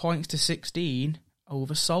 22 points to 16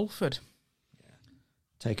 over Salford.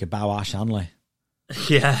 Take a bow, Ash Hanley.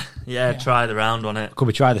 Yeah, try the round on it. Could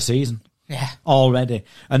we try the season? Yeah. Already.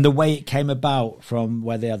 And the way it came about from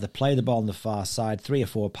where they had to play the ball on the far side, 3 or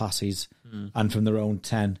 4 passes, and from their own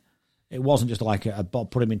 10, it wasn't just like a ball,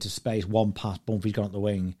 put him into space, one pass, boom, he's gone up the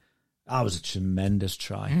wing. That was a tremendous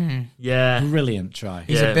try. Yeah. Brilliant try.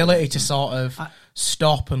 His ability to sort of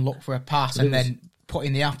stop and look for a pass and then put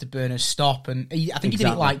in the afterburner, stop. And I think he did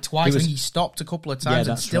it twice. I think he stopped a couple of times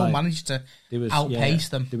and still managed to outpace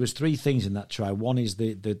them. There was 3 things in that try. One is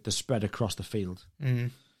the spread across the field.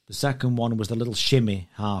 The second one was the little shimmy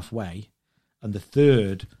halfway. And the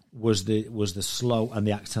third was the slow and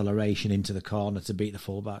the acceleration into the corner to beat the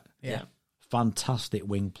fullback. Yeah. Fantastic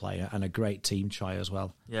wing player and a great team try as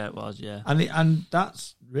well. Yeah, it was, yeah. And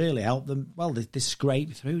that's really helped them. Well, they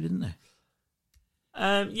scraped through, didn't they?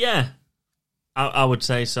 Yeah. I would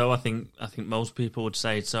say so. I think most people would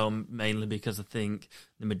say so, mainly because I think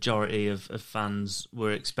the majority of fans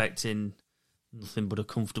were expecting nothing but a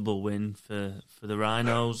comfortable win for the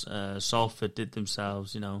Rhinos. Salford did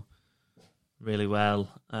themselves, really well,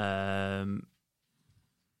 and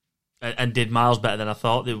did miles better than I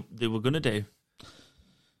thought they were going to do.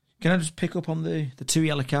 Can I just pick up on the 2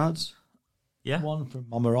 yellow cards? Yeah. One from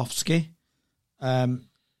Momirovski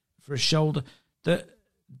for a shoulder.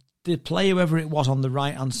 The player, whoever it was on the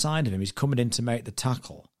right-hand side of him, is coming in to make the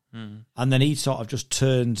tackle, and then he sort of just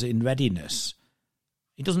turns in readiness.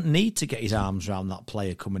 He doesn't need to get his arms around that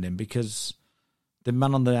player coming in because the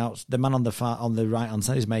man on the right hand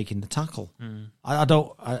side is making the tackle.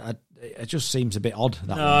 it just seems a bit odd.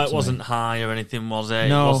 That No, one it to wasn't me. high or anything, was it?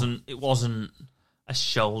 No. It wasn't a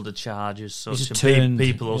shoulder charge as such. just And turned,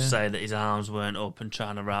 people will yeah. say that his arms weren't up and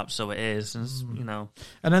trying to wrap, so it is. And, you know,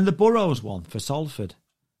 And then the Burrows one for Salford,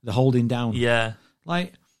 the holding down. yeah.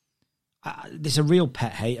 Like, it's a real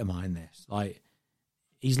pet hate of mine, this. Like,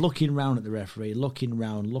 he's looking round at the referee, looking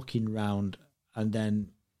round, and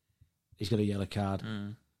then he's got a yellow card.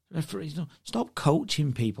 Referees, no, stop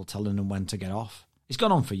coaching people, telling them when to get off. It's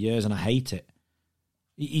gone on for years, and I hate it.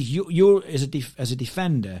 You're as a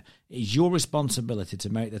defender, it's your responsibility to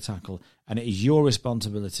make the tackle, and it is your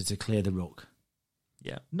responsibility to clear the ruck.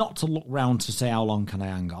 Yeah. Not to look round to say how long can I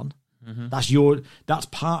hang on. Mm-hmm. That's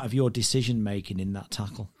part of your decision making in that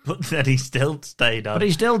tackle. But then he still stayed on. But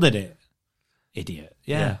he still did it. Idiot.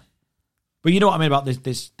 Yeah. But you know what I mean about this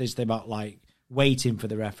thing about like waiting for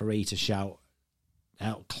the referee to shout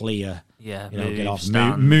out clear. Yeah, You know, move, get off.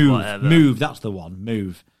 stand, move. whatever. Move. That's the one.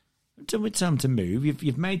 Move. Until it's time to move,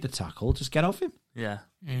 you've made the tackle. Just get off him. Yeah.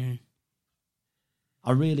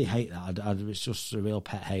 I really hate that. It's just a real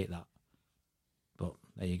pet hate, that. But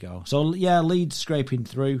there you go. So yeah, Leeds scraping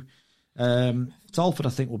through. Salford, I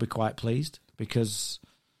think, will be quite pleased because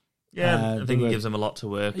Yeah, I they think were- it gives them a lot to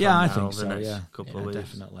work on. yeah, I now think over so. the next Yeah, couple of weeks.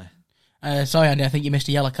 definitely. Sorry, Andy, I think you missed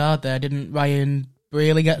a yellow card there. Didn't Ryan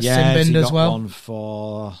Brealey get Yeah, sin binned he as got well? one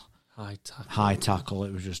for high tackle.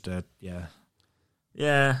 It was just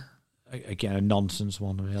Yeah. again a nonsense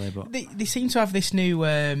one, really. But They seem to have this new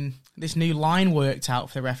line worked out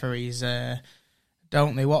for the referees,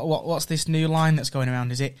 don't they? What's this new line that's going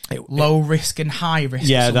around? Is it low risk and high risk?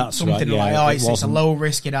 Yeah, that's something right, yeah, like it it's a wasn't- low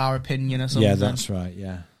risk in our opinion or something. yeah, that's right.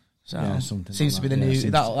 Yeah, So yeah, something seems like to be that. the Yeah, new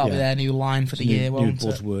seems that'll to- be yeah. their new line for the New- year, new won't it?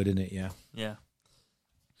 buzzword in it. Yeah. Yeah.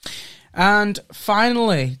 And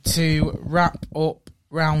finally, to wrap up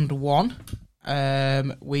round one,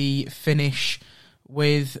 we finish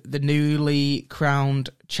with the newly crowned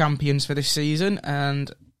champions for this season,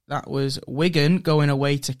 and that was Wigan going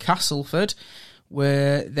away to Castleford,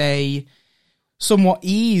 where they somewhat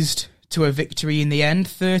eased to a victory in the end,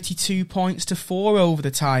 32 points to 4 over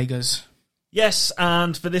the Tigers. Yes,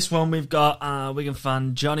 and for this one, we've got Wigan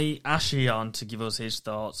fan Johnny Ashley on to give us his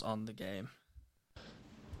thoughts on the game.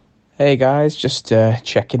 Hey guys, just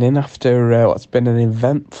checking in after what's been an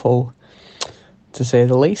eventful, to say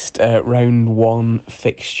the least, round one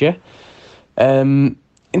fixture.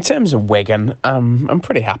 In terms of Wigan, I'm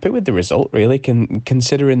pretty happy with the result, really,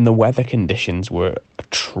 considering the weather conditions were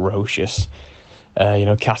atrocious.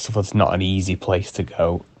 Castleford's not an easy place to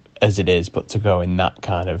go, as it is, but to go in that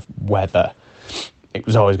kind of weather, it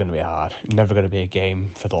was always going to be hard. Never going to be a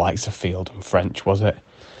game for the likes of Field and French, was it?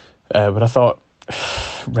 But I thought,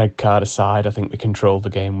 red card aside, I think we controlled the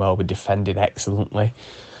game well. We defended excellently.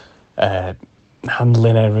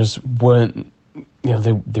 Handling errors weren't,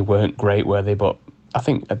 they weren't great, were they? But I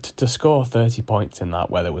think to score 30 points in that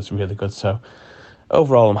weather was really good. So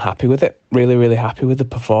overall, I'm happy with it. Really, really happy with the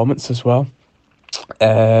performance as well.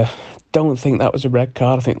 Don't think that was a red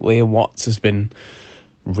card. I think Liam Watts has been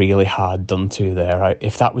really hard done to there.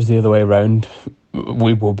 If that was the other way around,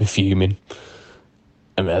 we would be fuming.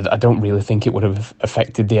 I mean, I don't really think it would have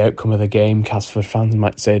affected the outcome of the game. Castleford fans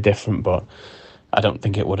might say different, but I don't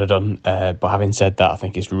think it would have done. But having said that, I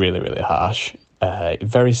think it's really, really harsh.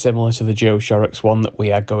 Very similar to the Joe Shorrocks one that we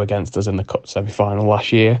had go against us in the cup semi-final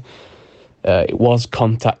last year. It was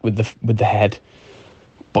contact with the head,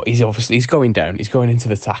 but he's going down. He's going into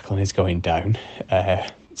the tackle and he's going down.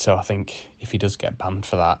 So I think if he does get banned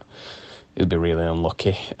for that, he'll be really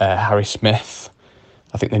unlucky. Harry Smith,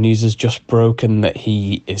 I think the news has just broken that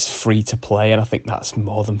he is free to play, and I think that's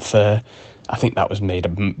more than fair. I think that was made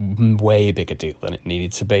a way bigger deal than it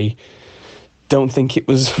needed to be. I think it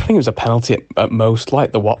was a penalty at most,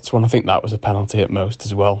 like the Watts one. I think that was a penalty at most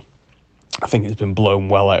as well. I think it's been blown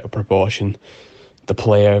well out of proportion. The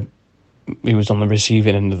player who was on the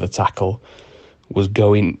receiving end of the tackle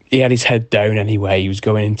he had his head down anyway. He was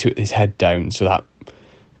going into it with his head down, so that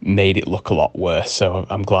made it look a lot worse. So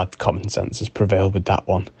I'm glad common sense has prevailed with that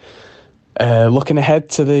one. Looking ahead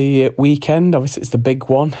to the weekend, obviously it's the big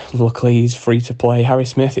one. Luckily he's free to play. Harry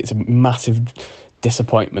Smith, it's a massive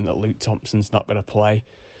disappointment that Luke Thompson's not going to play.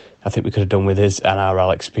 I think we could have done with his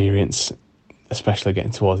NRL experience, especially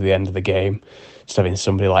getting towards the end of the game. Just having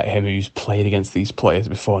somebody like him who's played against these players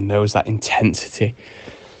before, knows that intensity.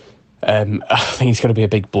 I think it's going to be a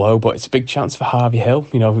big blow, but it's a big chance for Harvey Hill.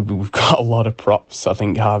 We've got a lot of props. I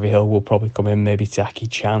think Harvey Hill will probably come in, maybe Taki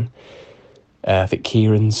Chan. I think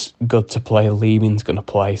Kieran's good to play. Leeming's going to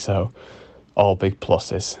play, so all big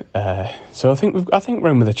pluses. So I think we're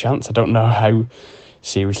in with a chance. I don't know how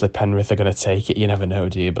seriously Penrith are going to take it. You never know,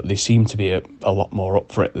 do you? But they seem to be a lot more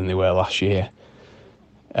up for it than they were last year.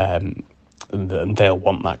 And they'll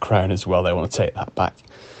want that crown as well. They want to take that back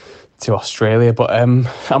to Australia. But I'm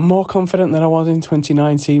more confident than I was in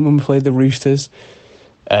 2019 when we played the Roosters.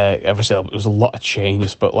 Obviously, there was a lot of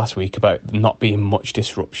changes, but last week about not being much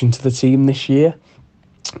disruption to the team this year.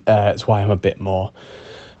 That's why I'm a bit more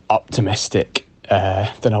optimistic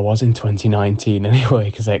than I was in 2019 anyway,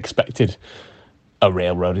 because I expected a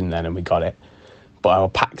railroading then and we got it. But our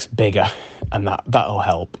pack's bigger and that'll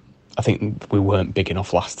help. I think we weren't big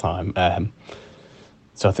enough last time.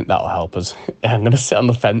 So I think that'll help us. I'm going to sit on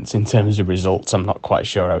the fence in terms of results. I'm not quite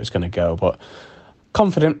sure how it's going to go, but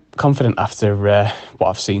confident after what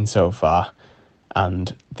I've seen so far,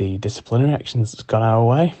 and the disciplinary actions that's gone our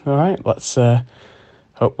way. All right, let's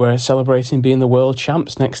hope we're celebrating being the world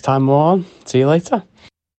champs next time we're on. See you later.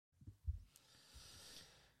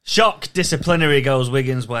 Shock disciplinary goes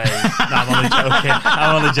Wiggins' way. No,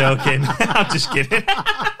 I'm only joking. I'm just kidding.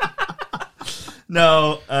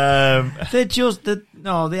 No, they're just the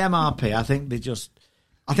MRP. I think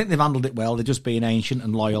they've handled it well. They're just being ancient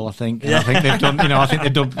and loyal. I think. And I think they've done. I think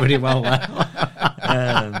they've done pretty well there.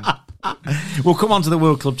 We'll come on to the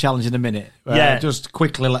World Club Challenge in a minute. Just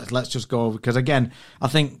quickly, let's just go over, because again, I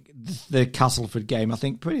think the Castleford game, I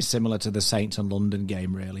think pretty similar to the Saints and London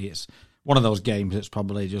game. Really, it's one of those games that's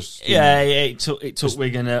probably just it took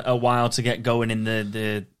Wigan a while to get going in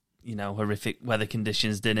the horrific weather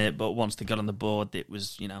conditions, didn't it? But once they got on the board, it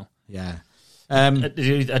was yeah. I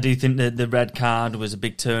do think that the red card was a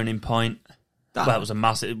big turning point. It was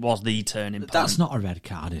the turning point. That's not a red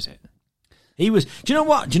card, is it? He was. Do you know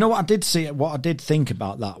what? I did see it. What I did think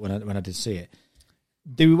about that when I did see it.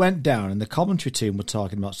 They went down, and the commentary team were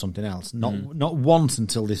talking about something else. Not once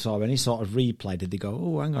until they saw any sort of replay did they go,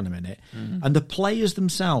 "Oh, hang on a minute." And the players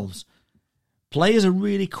themselves, are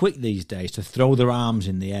really quick these days to throw their arms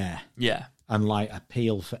in the air, and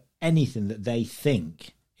appeal for anything that they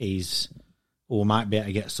think is, or might be able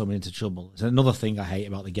to get someone into trouble. It's another thing I hate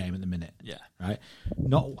about the game at the minute. Yeah, right.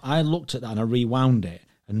 I looked at that and I rewound it,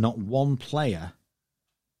 and not one player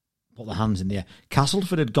put their hands in the air.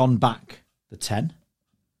 Castleford had gone back the 10,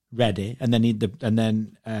 ready, and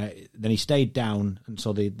then he stayed down, and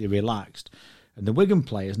so they relaxed. And the Wigan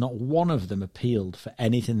players, not one of them appealed for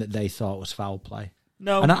anything that they thought was foul play.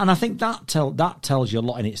 No, and I think that tells you a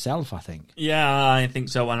lot in itself. I think. Yeah, I think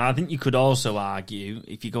so, and I think you could also argue,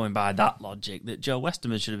 if you're going by that logic, that Joe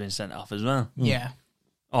Westerman should have been sent off as well. Yeah,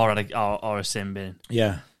 or a sin bin.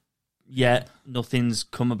 Yeah. Yet nothing's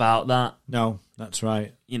come about that. No, that's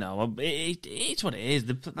right. It's what it is.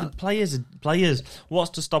 The players. What's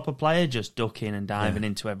to stop a player just ducking and diving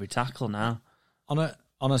into every tackle now? I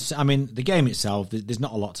mean, the game itself, there's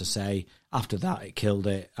not a lot to say. After that, it killed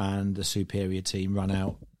it, and the superior team ran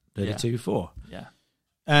out 32-4. Yeah.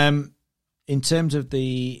 In terms of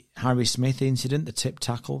the Harry Smith incident, the tip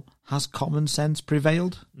tackle, has common sense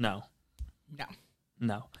prevailed? No.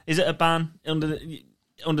 Is it a ban under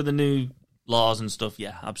the new laws and stuff?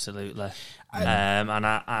 Yeah, absolutely. And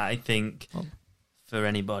I think for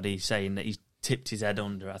anybody saying that he's tipped his head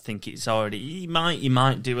under, I think it's already, he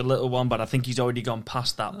might do a little one, but I think he's already gone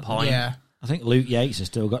past that point. Yeah. I think Luke Yates has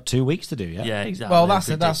still got 2 weeks to do. Yeah, exactly. Well, that's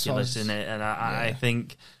ridiculous, isn't it? And I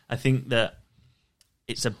think that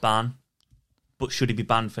it's a ban, but should he be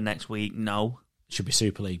banned for next week? No. Should be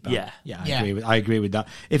Super League ban. Yeah. I agree with that.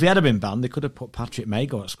 If he had been banned, they could have put Patrick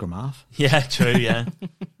Mago at scrum half. Yeah, true. Yeah.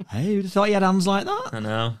 Hey, who'd have thought he had hands like that?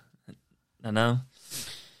 I know.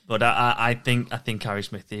 But I think Harry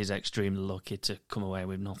Smith is extremely lucky to come away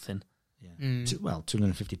with nothing. Yeah.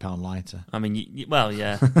 £250 lighter. I mean,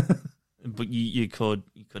 yeah. But you could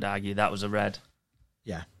argue that was a red.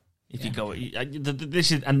 Yeah. If you go,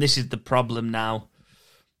 this is the problem now.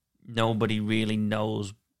 Nobody really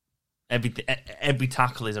knows. Every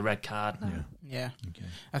tackle is a red card now. Yeah. Okay.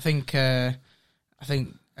 I think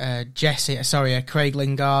Craig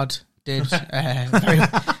Lingard did his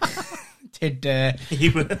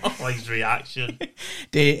reaction.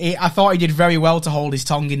 I thought he did very well to hold his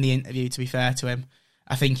tongue in the interview, to be fair to him.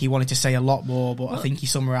 I think he wanted to say a lot more, but I think he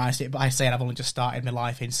summarised it. But I said I've only just started my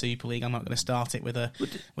life in Super League. I'm not going to start it with a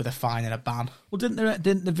fine and a ban. Well,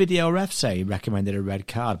 didn't the video ref say he recommended a red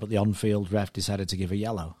card, but the on-field ref decided to give a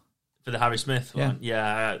yellow? For the Harry Smith one?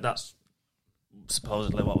 Yeah, that's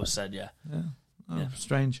supposedly what was said, yeah.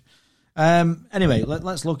 Strange. Anyway,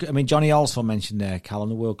 let's look at... I mean, Johnny also mentioned there, Callum,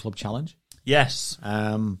 the World Club Challenge. Yes.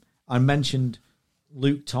 I mentioned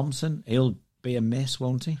Luke Thompson. He'll be a miss,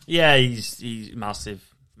 won't he? Yeah, he's massive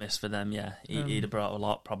miss for them. Yeah, he'd have brought a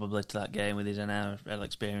lot probably to that game with his NRL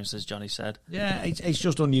experience, as Johnny said. Yeah, it's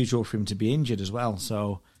just unusual for him to be injured as well.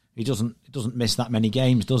 So he doesn't miss that many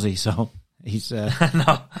games, does he? So he's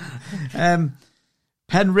No.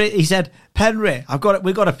 Penrith. He said, Penrith.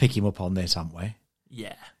 We've got to pick him up on this, haven't we?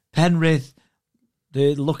 Yeah. Penrith.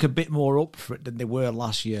 They look a bit more up for it than they were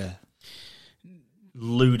last year.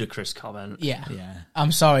 Ludicrous comment. Yeah. Yeah.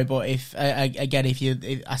 I'm sorry, but I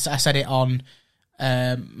said it on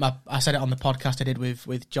I said it on the podcast I did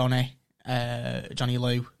with Johnny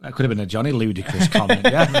Lou. That could have been a Johnny ludicrous comment.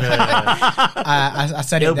 Yeah. I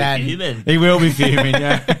said it then. He will be fuming.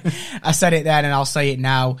 Yeah. I said it then, and I'll say it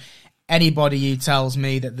now. Anybody who tells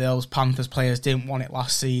me that those Panthers players didn't want it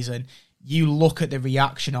last season, you look at the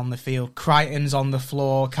reaction on the field. Crichton's on the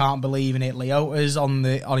floor, can't believe in it. Leota's on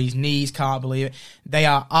his knees, can't believe it. They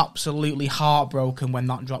are absolutely heartbroken when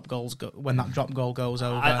that drop goal goes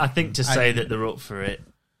over. I think to say that they're up for it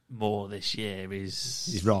more this year is...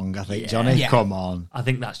 He's wrong, I think, Yeah. Johnny. Yeah. Come on. I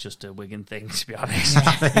think that's just a Wigan thing, to be honest.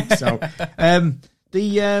 I think so.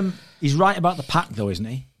 He's right about the pack, though, isn't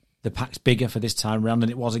he? The pack's bigger for this time round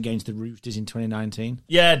than it was against the Roosters in 2019.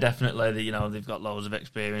 Yeah, definitely. They've got loads of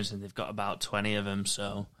experience and they've got about 20 of them,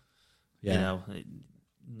 so, Yeah.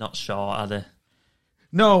 not short, are they?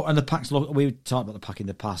 No, and the pack's we talked about the pack in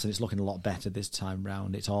the past, and it's looking a lot better this time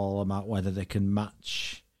round. It's all about whether they can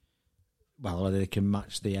match the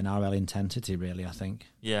NRL intensity, really, I think.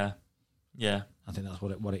 Yeah. Yeah. I think that's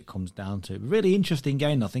what it comes down to. Really interesting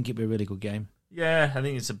game. I think it'd be a really good game. Yeah, I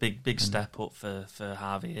think it's a big step up for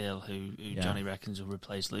Harvey Hill, who Johnny reckons will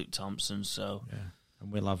replace Luke Thompson. So Yeah, and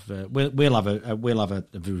we'll have a review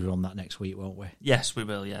on that next week, won't we? yes, we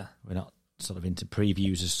will. Yeah, We're not sort of into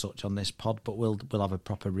previews as such on this pod, but we'll have a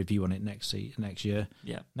proper review on it next year.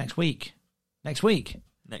 yeah, Next week. next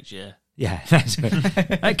year. Yeah.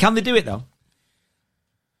 Can they do it though?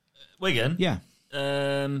 Wigan. Yeah.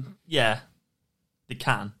 Yeah, they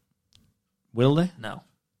can. Will they? No.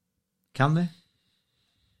 Can they?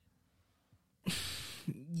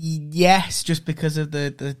 Yes, just because of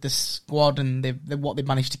the squad and what they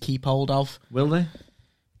managed to keep hold of. Will they?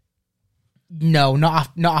 No, not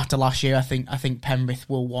after last year. I think Penrith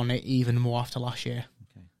will want it even more after last year.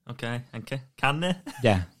 Okay. Can they?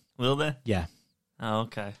 Yeah. Will they? Yeah. Oh,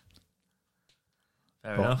 okay.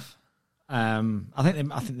 Fair But- enough.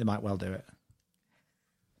 I think they might well do it.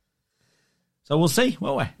 So we'll see,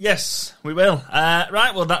 won't we? Yes, we will.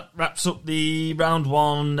 Right, well, that wraps up the round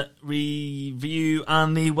one review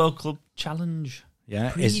and the World Club Challenge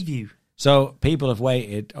Yeah. preview. So people have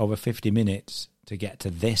waited over 50 minutes to get to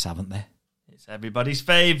this, haven't they? It's everybody's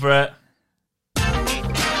favourite.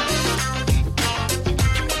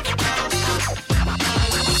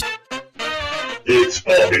 It's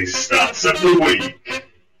Bobby's Stats of the Week.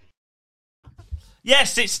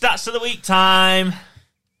 Yes, it's Stats of the Week time.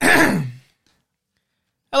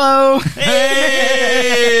 Hello.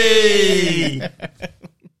 Hey!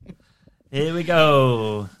 Here we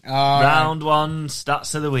go. All Round one,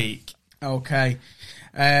 Stats of the Week. Okay.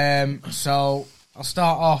 So I'll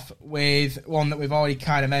start off with one that we've already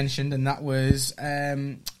kind of mentioned, and that was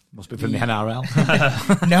Must be from the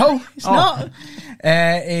NRL. no, it's not.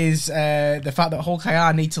 Is the fact that Hull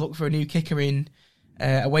KR need to look for a new kicker in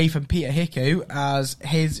away from Peter Hiku as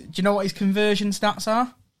his. Do you know what his conversion stats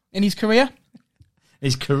are in his career?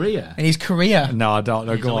 His career? In his career, No, I don't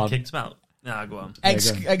know. He's Go only on. kicked about. No, go on.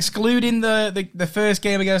 excluding the first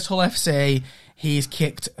game against Hull FC, he's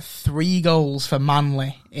kicked 3 goals for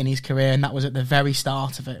Manly in his career, and that was at the very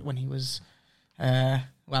start of it when he was, a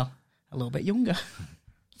little bit younger.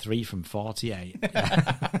 3 from 48.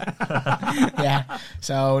 Yeah,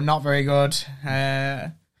 so not very good.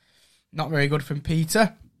 Not very good from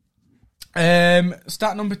Peter.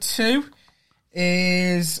 Stat number 2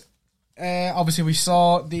 is obviously we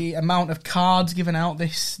saw the amount of cards given out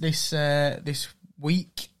this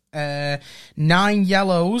week. 9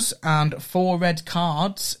 yellows and 4 red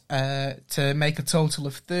cards to make a total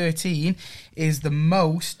of 13 is the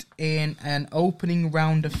most in an opening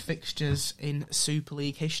round of fixtures in Super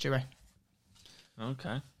League history.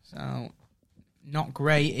 Okay. So, not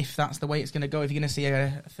great if that's the way it's going to go. If you're going to see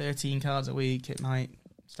 13 cards a week, it might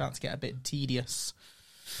start to get a bit tedious.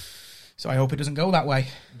 So I hope it doesn't go that way.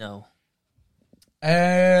 No.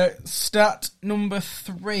 Stat number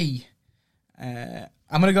 3. I'm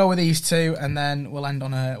going to go with these two, and then we'll end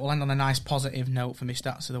on a nice positive note for my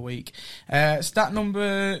stats of the week. Stat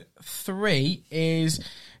number 3 is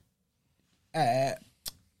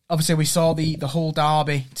obviously we saw the Hull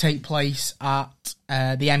derby take place at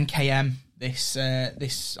the MKM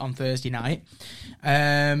this on Thursday night.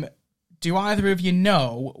 do either of you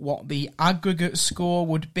know what the aggregate score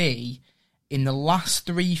would be in the last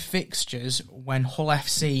 3 fixtures when Hull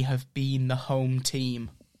FC have been the home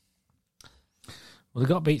team? Well, they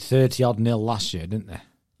got beat 30-odd 0 last year, didn't they?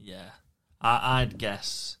 Yeah. I'd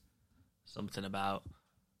guess something about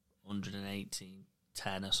 118-10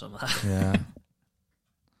 or something. Yeah.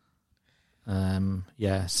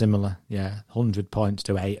 Yeah, similar. Yeah, 100 points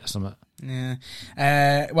to 8 or something. Yeah.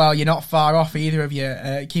 Well, you're not far off, either of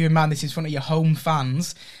you. Keep in mind, this is in front of your home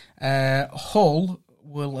fans. Hull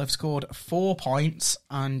will have scored 4 points,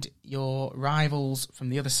 and your rivals from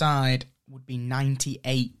the other side would be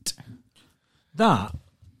 98. That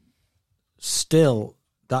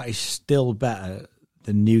is still better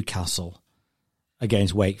than Newcastle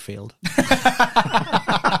against Wakefield.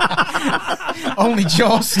 Only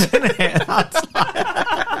just.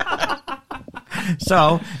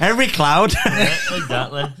 So, every cloud.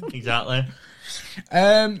 Yeah, exactly.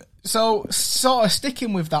 So, sort of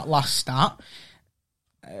sticking with that last stat,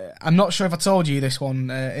 I'm not sure if I told you this one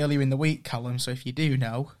earlier in the week, Callum, so if you do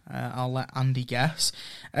know, I'll let Andy guess.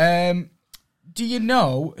 Do you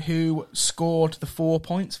know who scored the 4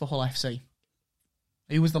 points for Hull FC?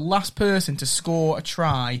 Who was the last person to score a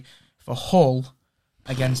try for Hull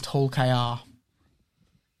against Hull KR?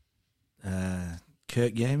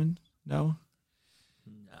 Kirk Gaiman? No.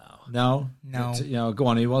 No. Go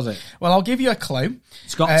on, who was it? Well, I'll give you a clue.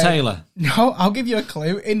 Scott Taylor. No, I'll give you a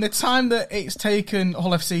clue. In the time that it's taken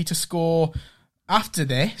Hull FC to score after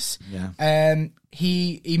this,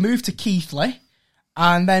 he moved to Keighley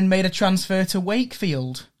and then made a transfer to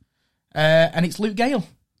Wakefield. And it's Luke Gale.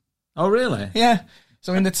 Oh, really? Yeah.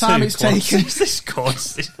 So in the time it's taken... this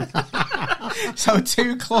course. So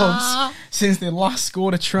 2 clubs since they last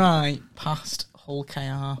scored a try past Hull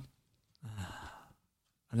KR.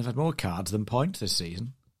 And they've had more cards than points this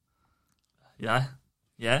season. Yeah.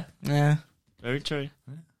 Very true.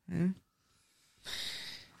 Yeah.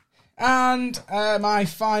 And my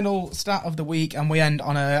final stat of the week, and we end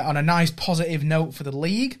on a nice positive note for the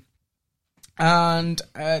league. And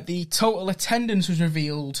the total attendance was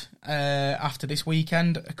revealed after this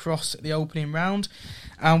weekend across the opening round,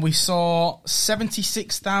 and we saw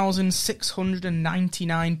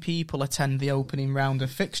 76,699 people attend the opening round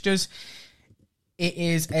of fixtures. It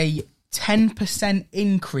is a 10%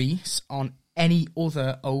 increase on any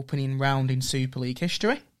other opening round in Super League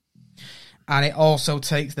history. And it also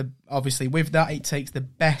takes it takes the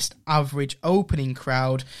best average opening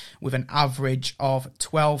crowd with an average of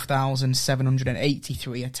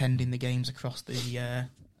 12,783 attending the games across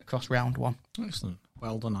round 1. Excellent.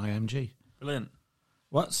 Well done, IMG. Brilliant.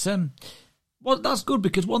 That's good,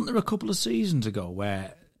 because wasn't there a couple of seasons ago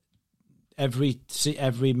where every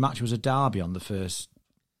match was a derby on the first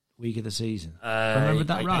week of the season? Remember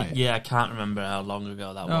that right? Yeah, I can't remember how long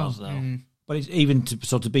ago that was, though. But it's even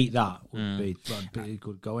to beat that would be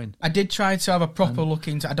good going. I did try to have a proper look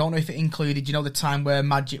into. I don't know if it included, the time where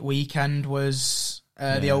Magic Weekend was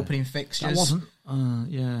the opening fixtures. That wasn't.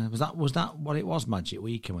 Was that what it was? Magic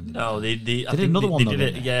Weekend when they did another one. They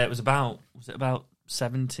did it. Yeah, was it about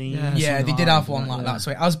 17? Yeah, they did have one like that.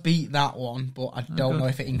 So it has beat that one, but I don't know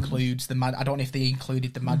if it includes I don't know if they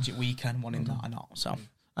included the Magic Weekend one in that or not. So.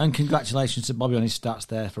 And congratulations to Bobby on his stats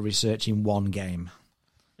there for researching one game.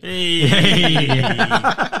 Hey.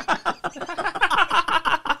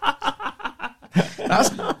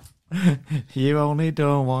 You only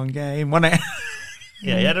done one game, wasn't it?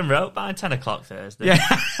 Yeah, he had them wrote by 10 o'clock Thursday. Yeah.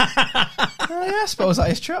 I suppose that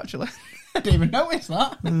is true, actually. I didn't even notice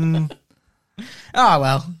that.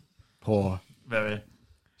 Well. Poor. Very.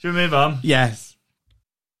 Should we move on? Yes.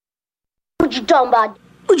 What you talking about?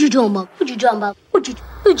 What you talking about? What you talking about? What you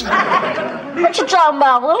talking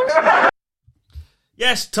about?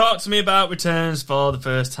 Yes, talk to me about returns for the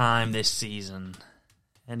first time this season.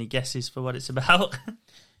 Any guesses for what it's about?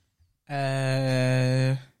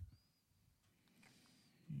 No.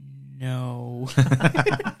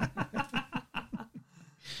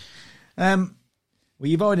 Well,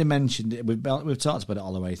 you've already mentioned it. We've talked about it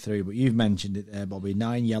all the way through, but you've mentioned it there, Bobby.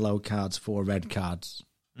 9 yellow cards, 4 red cards.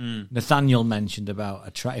 Nathaniel mentioned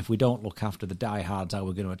about if we don't look after the diehards, how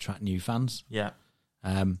we're going to attract new fans. Yeah.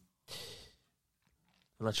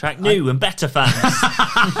 We'll attract new and better fans.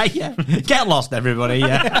 Yeah. Get lost, everybody.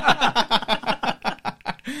 Yeah.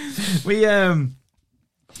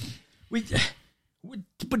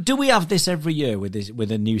 But do we have this every year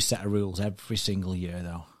with a new set of rules every single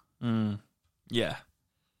year though? Yeah.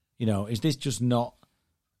 Is this just not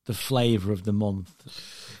the flavour of the month?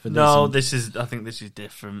 No, I think this is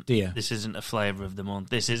different. Yeah. This isn't a flavour of the month.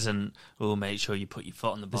 This isn't, make sure you put your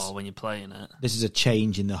foot on the ball when you're playing it. This is a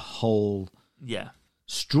change in the whole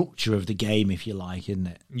structure of the game, if you like, isn't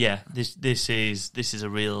it? Yeah, this is a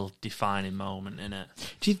real defining moment, isn't it?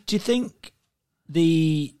 Do you think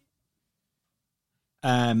the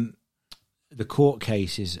court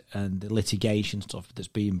cases and the litigation stuff that's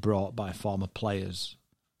being brought by former players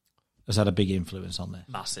has had a big influence on this?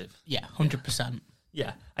 Massive. Yeah, 100%.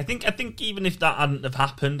 Yeah, I think even if that hadn't have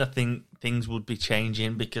happened, I think things would be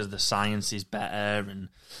changing because the science is better and,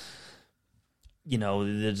 you know,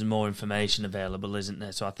 there's more information available, isn't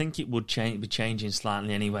there? So I think it would be changing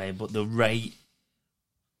slightly anyway, but the rate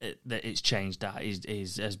that it's changed at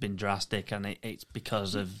has been drastic, and it's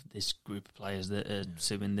because of this group of players that are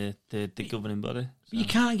suing the governing body. So. You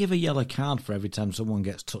can't give a yellow card for every time someone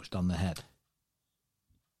gets touched on the head.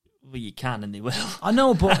 Well, you can, and they will. I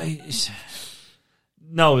know, but it's...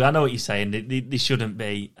 No, I know what you're saying. They shouldn't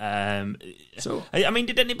be. So, I mean,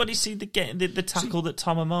 did anybody see the tackle that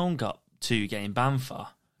Tom Amone got 2 getting banned for?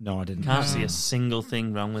 No, I didn't. Can't see a single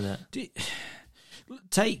thing wrong with it.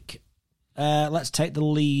 Let's take the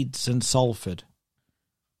Leeds and Salford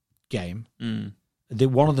game. Mm.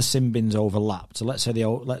 One of the sin bins overlapped. So let's say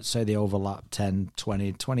they overlap 10,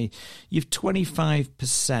 20. You've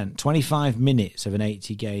 25%, 25 minutes of an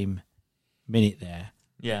 80 game minute there.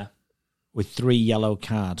 Yeah. With 3 yellow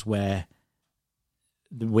cards where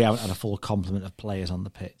we haven't had a full complement of players on the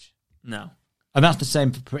pitch. No. And that's the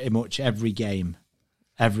same for pretty much every game.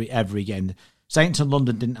 Every game. Saints and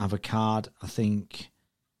London didn't have a card. I think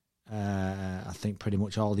pretty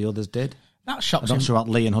much all the others did. That shocks I'm me. not sure about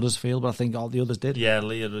Lee and Huddersfield, but I think all the others did. Yeah,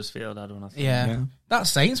 Lee Huddersfield had one, I think. Yeah. That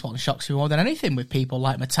Saints one shocks me more than anything with people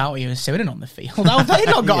like Matauti and Swindon on the field. How have they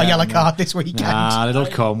not got a yellow card this weekend? Nah, it'll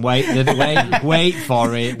come. Wait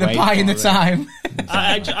for it. They're buying the time.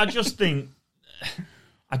 I just think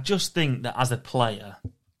that as a player,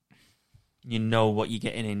 you know what you're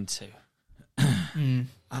getting into. And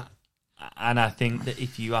I think that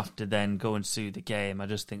if you have to then go and sue the game, I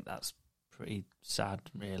just think that's pretty sad,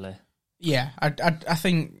 really. Yeah, I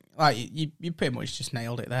think like you pretty much just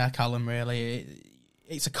nailed it there, Callum. Really,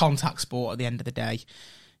 it's a contact sport at the end of the day.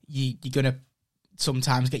 You're gonna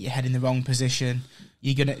sometimes get your head in the wrong position.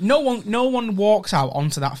 No one walks out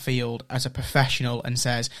onto that field as a professional and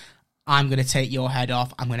says, "I'm going to take your head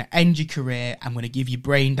off. I'm going to end your career. I'm going to give you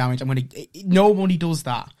brain damage. Nobody does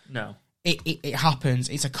that. No. It happens.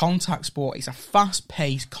 It's a contact sport. It's a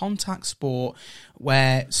fast-paced contact sport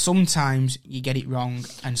where sometimes you get it wrong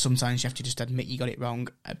and sometimes you have to just admit you got it wrong.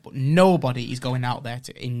 But nobody is going out there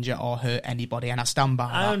to injure or hurt anybody, and I stand by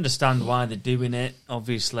that. I understand why they're doing it,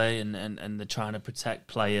 obviously, and they're trying to protect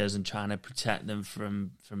players and trying to protect them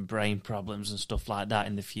from brain problems and stuff like that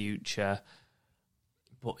in the future.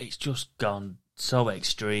 But it's just gone so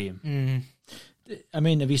extreme. I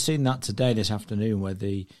mean, have you seen that today, this afternoon, where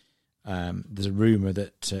there's a rumour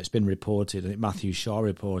that it's been reported, I think Matthew Shaw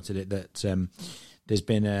reported it, that there's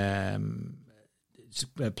been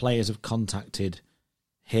players have contacted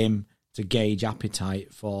him to gauge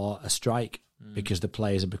appetite for a strike because the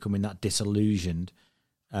players are becoming that disillusioned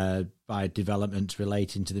by developments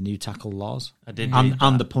relating to the new tackle laws and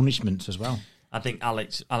the punishments as well. I think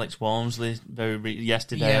Alex Walmsley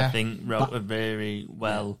yesterday, Yeah. I think, wrote a very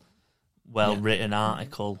well-written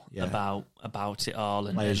article about it all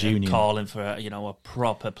and calling for a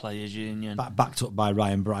proper players' union. Backed up by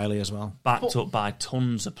Ryan Briley as well. Backed up by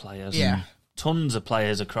tons of players. Yeah. Tons of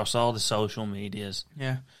players across all the social medias.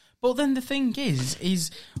 Yeah. But then the thing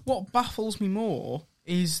is what baffles me more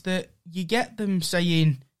is that you get them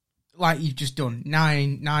saying, like you've just done,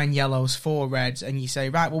 9 yellows, 4 reds, and you say,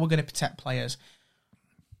 right, well, we're going to protect players.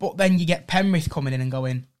 But then you get Penrith coming in and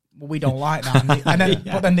going, well, we don't like that.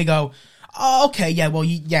 But then they go, oh, okay, yeah, well,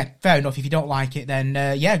 fair enough. If you don't like it, then,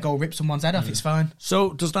 go rip someone's head off. It's fine.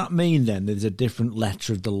 So does that mean, then, there's a different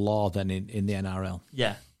letter of the law than in the NRL?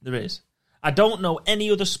 Yeah, there is. I don't know any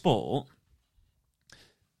other sport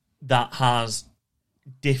that has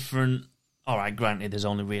different... All right, granted, there's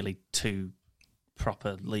only really 2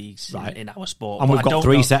 proper leagues in our sport. And we've got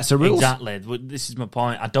 3 sets of rules. Exactly. This is my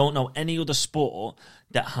point. I don't know any other sport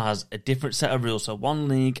that has a different set of rules for one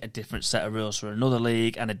league, a different set of rules for another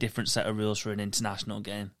league, and a different set of rules for an international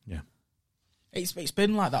game. Yeah. It's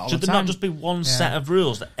been like that all Should the there time. not just be one set of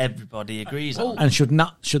rules that everybody agrees on? And should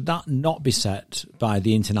that not be set by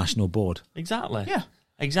the international board? Exactly. Yeah.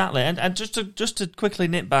 Exactly. And just to quickly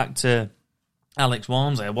nip back to Alex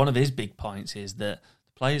Walmsley, one of his big points is that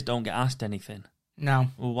the players don't get asked anything. No.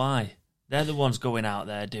 Well, why? They're the ones going out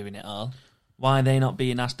there doing it all. Why are they not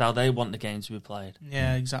being asked how they want the game to be played?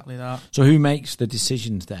 Yeah, exactly that. So who makes the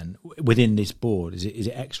decisions then within this board? Is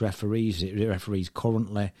it ex-referees? Is it referees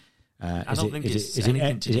currently? I don't think it's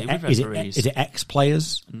anything to do with referees. Is it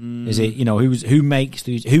ex-players? Is it, who makes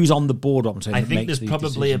these? Who's on the board? I think there's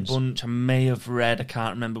probably a bunch. I may have read. I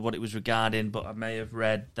can't remember what it was regarding, but I may have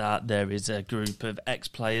read that there is a group of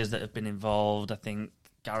ex-players that have been involved. I think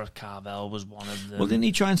Gareth Carvell was one of them. Well, didn't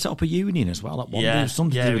he try and set up a union as well? There was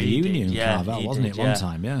something to do with the union, Carvell, wasn't it? One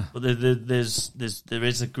time, yeah. But there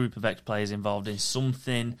is a group of ex-players involved in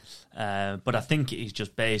something, but I think it is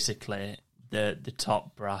just basically the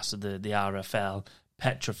top brass of the RFL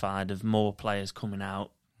petrified of more players coming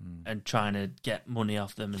out and trying to get money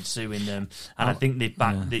off them and suing them. And I think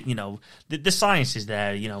the science is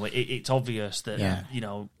there. It's obvious that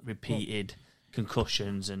repeated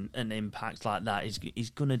concussions and impacts like that he's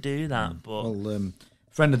going to do that. But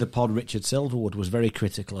friend of the pod, Richard Silverwood, was very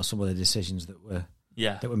critical of some of the decisions that were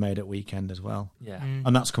made at weekend as well. Yeah,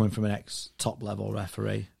 and that's coming from an ex-top level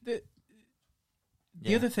referee.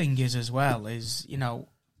 The other thing is as well is no,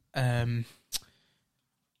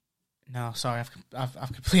 sorry, I've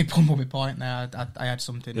completely pummeled my point there. I had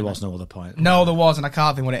something. There was no other point. No, there was, and I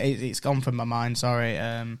can't think what it is. It's gone from my mind. Sorry.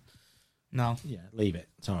 No. Yeah, leave it.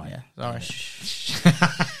 It's all right. Yeah, sorry.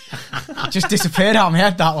 Just disappeared out of my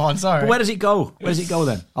head, that one. Sorry. But where does it go? Where does it go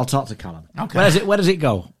then? I'll talk to Callum. Okay. Where does it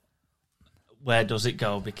go? Where does it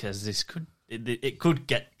go? Because it could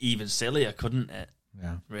get even sillier, couldn't it?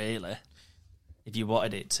 Yeah. Really. If you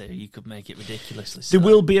wanted it to, you could make it ridiculously silly. There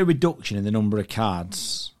will be a reduction in the number of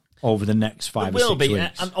cards over the next 5 or 6 weeks. There will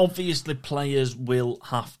be, and obviously players will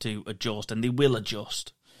have to adjust, and they will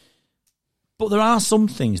adjust. But there are some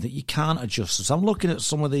things that you can't adjust. So I'm looking at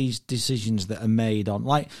some of these decisions that are made on,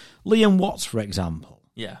 like Liam Watts, for example.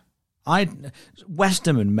 Yeah.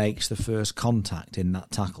 Westerman makes the first contact in that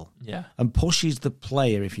tackle. Yeah. And pushes the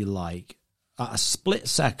player, if you like, at a split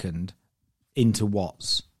second into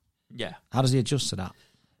Watts. Yeah. How does he adjust to that?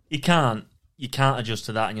 You can't adjust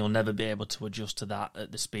to that, and you'll never be able to adjust to that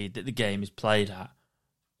at the speed that the game is played at.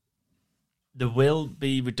 There will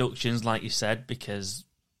be reductions, like you said, because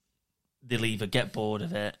they'll either get bored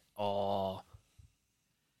of it or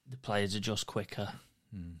the players adjust quicker,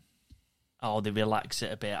 or they relax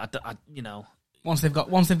it a bit. Once they've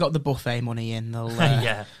got the buffet money in, they'll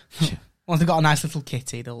yeah. Once they've got a nice little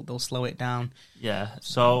kitty, they'll slow it down. Yeah.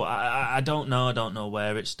 So I don't know. I don't know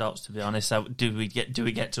where it stops. To be honest, do we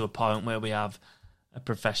get to a point where we have a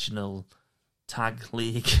professional tag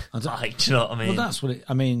league? Do you know what I mean? Well, that's what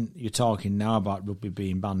you're talking now about rugby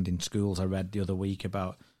being banned in schools. I read the other week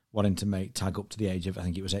about wanting to make tag up to the age of, I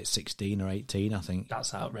think it was 16 or 18, I think.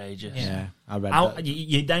 That's outrageous. Yeah, I read that.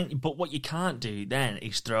 You don't, but what you can't do then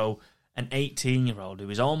is throw an 18-year-old who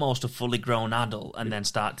is almost a fully grown adult and then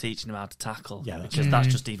start teaching him how to tackle. Yeah, because that's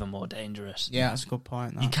just even more dangerous. Yeah, that's a good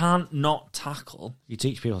point. That. You can't not tackle. You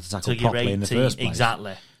teach people to tackle properly in the first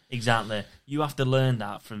place. Exactly. You have to learn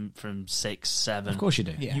that from 6, 7. Of course you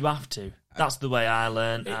do. Yeah. You have to. That's the way I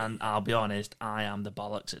learn, and I'll be honest, I am the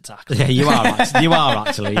bollocks at tackling. Yeah, you are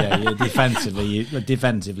actually. Yeah,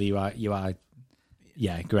 defensively, you are.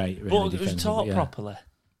 Yeah, great. Really, but it was taught properly.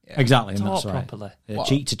 Yeah. Exactly, and taught that's right. properly. Yeah,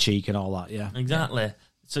 cheek to cheek and all that. Yeah, exactly.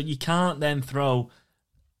 So you can't then throw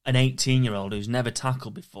an 18-year-old who's never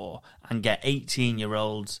tackled before and get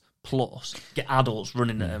 18-year-olds plus, get adults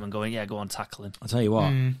running at him and going, yeah, go on, tackle him. I'll tell you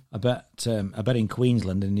what, I bet in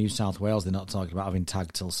Queensland and New South Wales they're not talking about having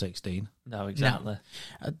tagged till 16. No, exactly.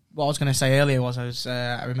 No. What I was going to say earlier was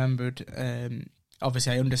I remembered,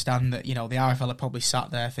 obviously I understand that, the RFL are probably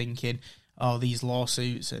sat there thinking, oh, these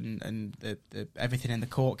lawsuits and the everything in the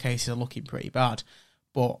court cases are looking pretty bad.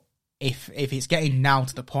 But if it's getting now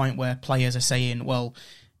to the point where players are saying, well,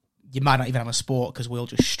 you might not even have a sport because we'll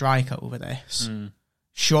just strike over this,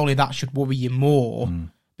 surely that should worry you more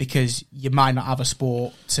because you might not have a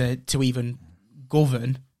sport to even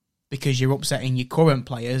govern because you're upsetting your current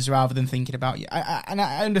players rather than thinking about you. And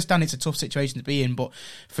I understand it's a tough situation to be in, but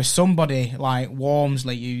for somebody like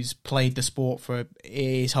Walmsley who's played the sport for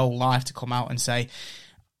his whole life to come out and say,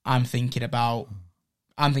 I'm thinking about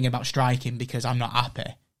striking because I'm not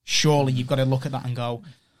happy, surely you've got to look at that and go,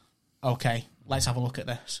 okay, let's have a look at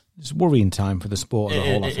this. It's worrying time for the sport as a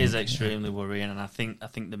whole. It is extremely worrying, and I think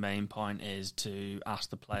the main point is to ask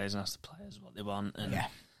the players what they want, and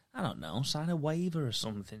I don't know, sign a waiver or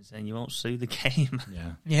something saying you won't sue the game.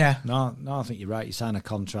 Yeah. No, I think you're right. You sign a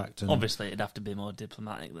contract. And obviously, it'd have to be more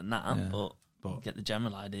diplomatic than that, but you get the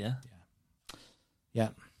general idea. Yeah,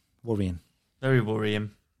 worrying. Very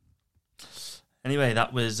worrying. Anyway,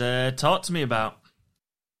 that was Talk to Me About.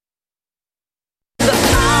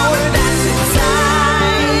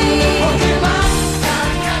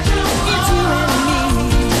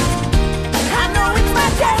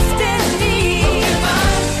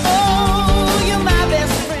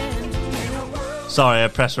 Sorry, I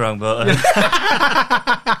pressed the wrong button.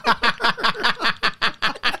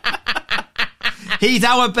 He's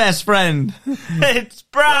our best friend. It's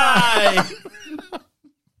Bri!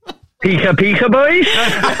 Pika Pika, boys.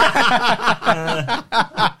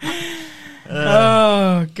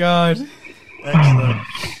 Oh, God. Excellent.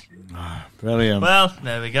 Brilliant. Well,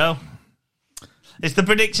 there we go. It's the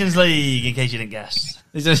Predictions League, in case you didn't guess.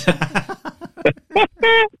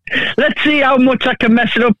 Let's see how much I can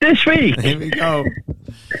mess it up this week. Here we go.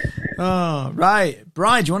 Oh, right.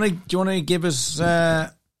 Brian, do you want to give us... do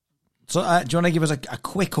you want to give us a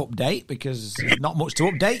quick update? Because there's not much to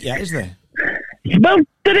update yet, is there? Well,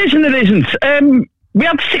 there is and there isn't. We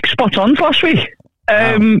had 6 spot-ons last week.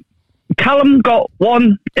 Callum got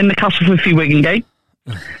 1 in the Castleford v Wigan game.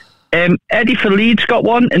 Eddie for Leeds got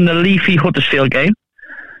 1 in the Leafy Huddersfield game.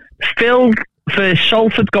 Phil for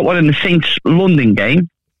Salford got 1 in the Saints London game.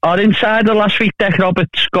 Our insider last week, Deck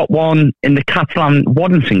Roberts, got 1 in the Catalan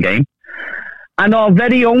Waddington game. And our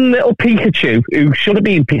very own little Pikachu, who should have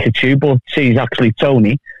been Pikachu, but he's actually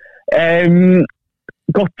Tony,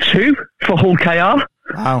 got 2 for Hull KR.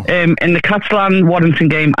 Wow. In the Catalan Waddington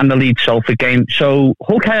game and the Leeds Salford game. So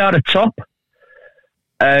Hull KR at top.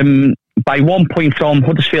 By 1 point from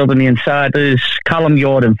Huddersfield and the Insiders, Callum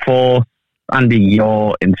Yord in 4th, Andy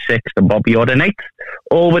Yord in 6th, and Bobby Yord in 8th.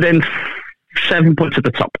 All within 7 points at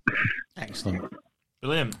the top. Excellent.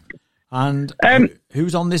 Brilliant. And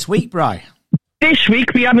who's on this week, Bri? This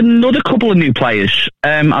week we have another couple of new players.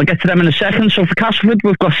 I'll get to them in a second. So for Castleford,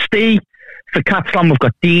 we've got Steve. For Catalan, we've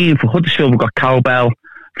got Dean. For Huddersfield, we've got Cowbell.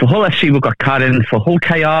 For Hull FC, we've got Karen. For Hull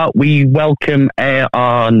KR, we welcome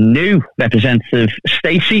our new representative,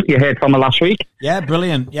 Stacey. You heard from her last week. Yeah,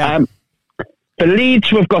 brilliant. Yeah. For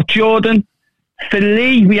Leeds, we've got Jordan. For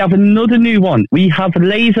Lee, we have another new one. We have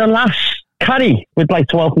Laser Lass, Carrie. We'd like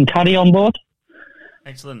to welcome Carrie on board.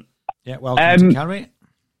 Excellent. Yeah, welcome to Carrie.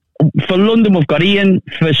 For London, we've got Ian.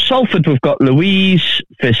 For Salford, we've got Louise.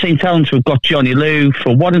 For St Helens, we've got Johnny Lou.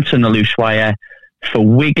 For Waddington, the Loose Wire. For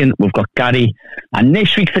Wigan, we've got Gary. And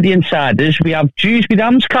this week for the Insiders, we have Dewsbury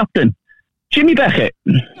Dams captain, Jimmy Beckett.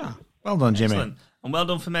 Oh, well done, Jimmy. Excellent. And well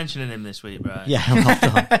done for mentioning him this week, right? Yeah, well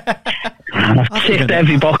done. I've ticked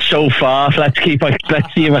every box so far. Let's see if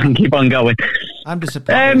I can keep on going. I'm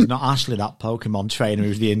disappointed it's not Ashley, that Pokemon trainer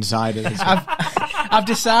who's the Insider. I've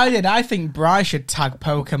decided I think Bri should tag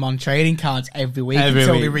Pokemon trading cards every week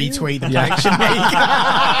until they retweet the Prediction League.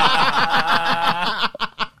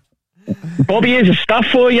 Bobby is a staff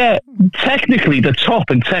for you. Technically the top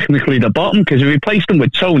and technically the bottom, because we replaced them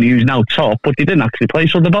with Tony, who's now top, but they didn't actually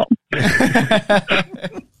place on the bottom.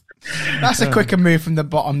 That's a quicker move from the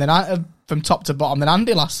bottom than from top to bottom than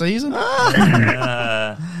Andy last season.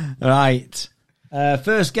 Right.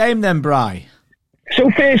 First game then, Bri. So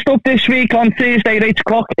first up this week on Thursday at 8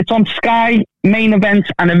 o'clock, it's on Sky, main event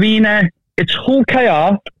and arena. It's Hull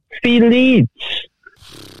KR v Leeds.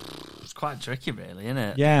 It's quite tricky, really, isn't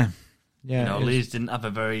it? Yeah. Yeah. You know, Leeds didn't have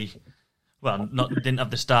didn't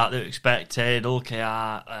have the start they expected. Hull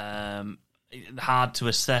KR, hard to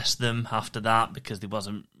assess them after that because they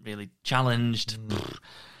wasn't really challenged.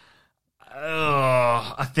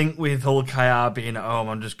 I think with Hull KR being at home,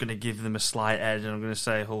 I'm just going to give them a slight edge, and I'm going to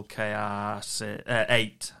say Hull KR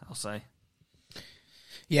 8. I'll say.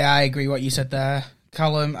 Yeah, I agree what you said there,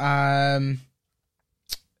 Callum. I'm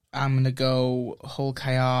going to go Hull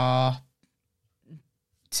KR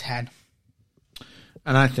 10.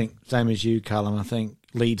 And I think, same as you, Callum, I think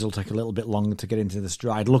Leeds will take a little bit longer to get into the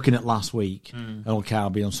stride. Looking at last week, and Hull KR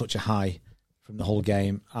being on such a high from the whole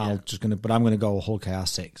game, I'm going to go Hull KR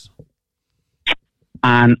 6.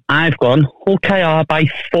 And I've gone Hull KR by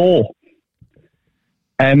 4.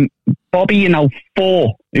 Bobby, you know,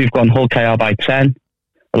 4 who've gone Hull KR by 10,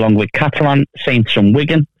 along with Catalan, Saints and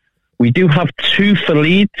Wigan. We do have 2 for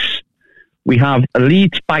Leeds. We have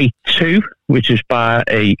Leeds by 2, which is by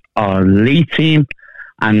our Lee team,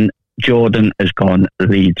 and Jordan has gone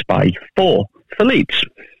Leeds by 4 for Leeds.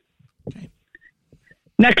 Okay.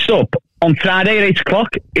 Next up, on Friday at 8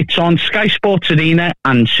 o'clock, it's on Sky Sports Arena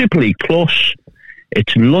and Super League Plus.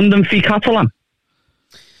 It's London v Catalan.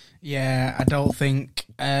 Yeah, I don't think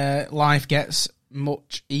life gets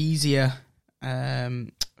much easier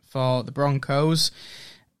for the Broncos.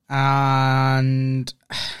 And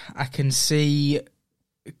I can see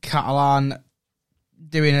Catalan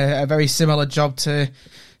doing a very similar job to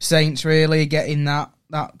Saints, really, getting that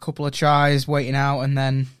couple of tries, waiting out, and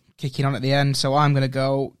then kicking on at the end. So I'm going to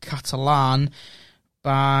go Catalan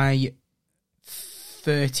by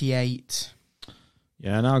 38.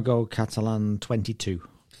 Yeah, and I'll go Catalan 22.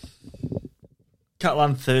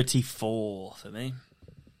 Catalan 34 for me.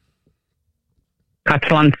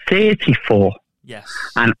 Catalan 34. Yes.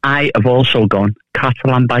 And I have also gone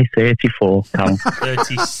Catalan by 34, Callum.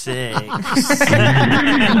 36.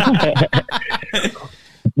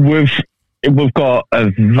 We've got a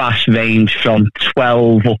vast range from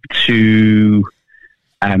 12 up to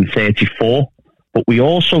 34, but we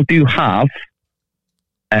also do have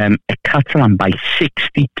a Catalan by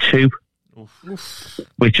 62,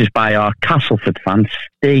 which is by our Castleford fans.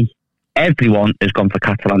 Everyone has gone for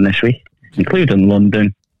Catalan this week, including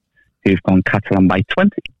London, who've gone Catalan by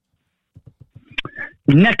 20.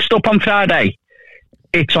 Next up on Friday,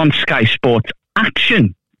 it's on Sky Sports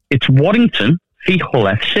Action. It's Warrington v Hull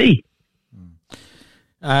FC.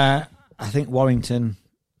 I think Warrington,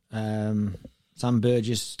 Sam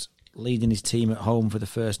Burgess leading his team at home for the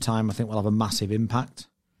first time, I think will have a massive impact.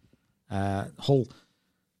 Hull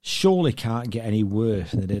surely can't get any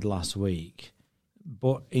worse than they did last week.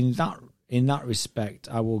 But in that respect,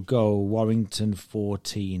 I will go Warrington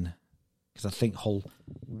 14 because I think Hull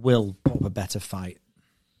will put up a better fight.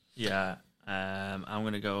 Yeah, I'm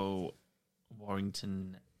going to go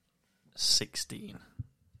Warrington 16.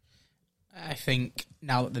 I think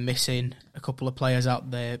now that they're missing a couple of players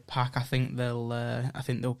out the pack, I think they'll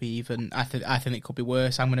be even. I think it could be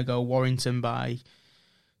worse. I'm going to go Warrington by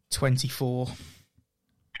 24.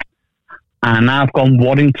 And I've gone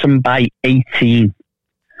Warrington by 18.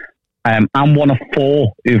 I'm one of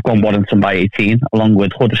 4 who've gone Warrington by 18, along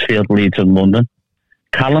with Huddersfield, Leeds and London.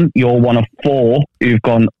 Callum, you're one of 4 who've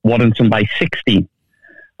gone Warrington by 16,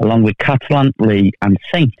 along with Catalan, Lee and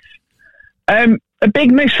Saints. A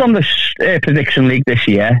big miss on the prediction league this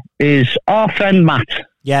year is our friend Matt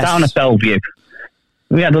down at Bellevue.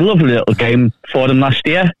 We had a lovely little game for them last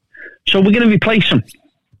year, so we're going to replace him.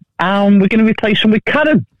 We're going to replace him with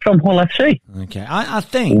Karen from Hull FC. Okay, I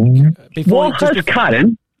think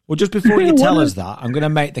Karen? Well, just before you tell us that, I'm going to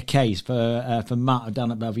make the case for Matt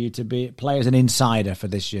down at Bellevue to play as an insider for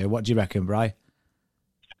this year. What do you reckon, Bri?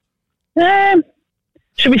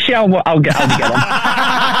 Should we see how I'll get on?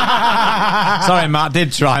 Sorry, Matt,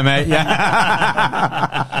 did try, mate.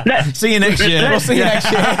 Yeah. See you next year. We'll see you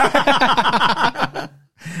next year.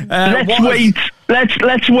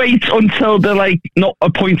 Let's wait until they're not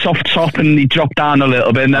a point off top and they drop down a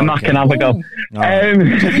little bit, and then Matt can have a go. Do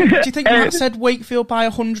you think Matt said Wakefield by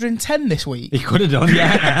 110 this week? He could have done,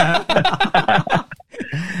 yeah.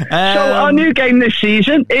 So our new game this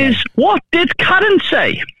season is, what did Karen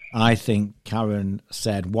say? I think Karen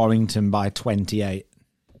said Warrington by 28.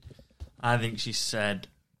 I think she said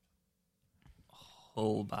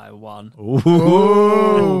Hull by 1.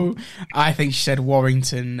 Ooh. I think she said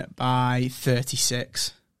Warrington by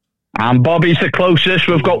 36. And Bobby's the closest.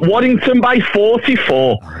 We've got Warrington by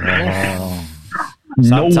 44. Oh.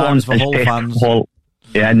 No Sometimes one's for Hull picked fans. Hull.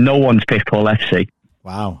 Yeah, no one's picked Hull FC.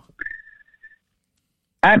 Wow.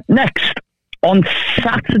 Next, on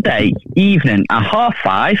Saturday evening at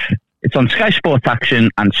 5:30, it's on Sky Sports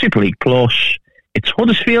Action and Super League Plus. It's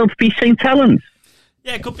Huddersfield v St Helens.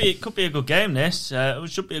 Yeah, it could be a good game. This it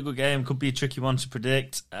should be a good game. Could be a tricky one to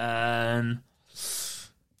predict. I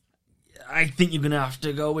think you're going to have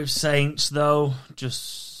to go with Saints, though.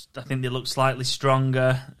 I think they look slightly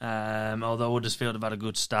stronger. Although Huddersfield have had a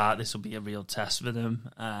good start, this will be a real test for them.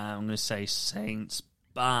 I'm going to say Saints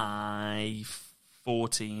by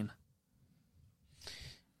 14.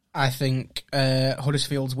 I think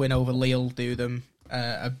Huddersfield's win over Lille do them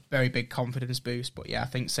a very big confidence boost. But yeah, I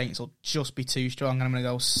think Saints will just be too strong, and I'm going to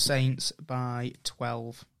go Saints by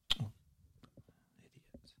 12.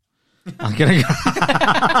 I'm going to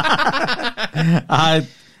go...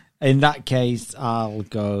 in that case, I'll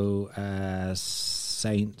go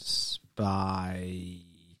Saints by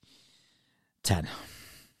 10.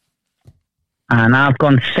 And I've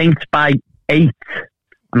gone Saints by 8.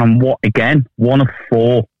 And I'm one of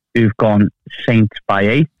 4 who've gone Saints by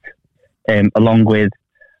 8, along with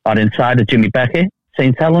our insider Jimmy Beckett,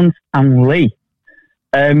 St Helens and Lee.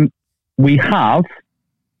 We have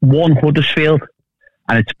one Huddersfield,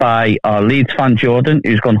 and it's by our Leeds fan Jordan,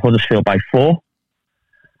 who's gone Huddersfield by 4.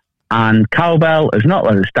 And Cowbell has not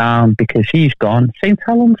let us down because he's gone St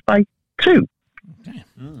Helens by 2. Okay.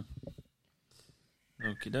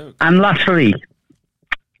 Okey-doke. And lastly,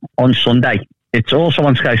 on Sunday, it's also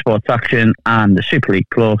on Sky Sports Action and the Super League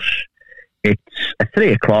Plus. It's at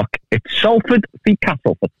 3:00. It's Salford v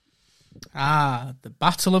Castleford. The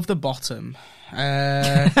Battle of the Bottom.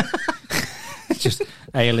 Just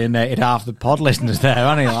alienated half the pod listeners there,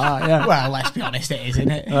 hasn't he? Yeah. Well, let's be honest, it is, isn't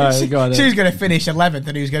it? Who's going to finish 11th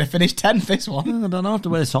and who's going to finish 10th this one? I don't know after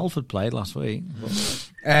where Salford played last week.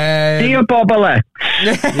 Dear Bobolets,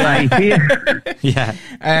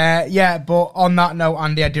 Yeah, but on that note,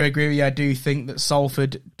 Andy, I do agree with you. I do think that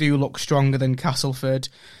Salford do look stronger than Castleford,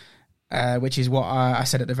 which is what I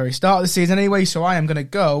said at the very start of the season anyway. So I am going to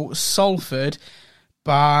go Salford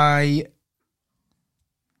by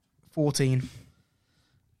 14.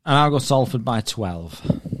 And I'll go Salford by 12.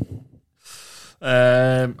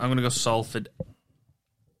 I'm going to go Salford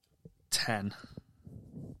 10.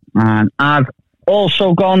 And I've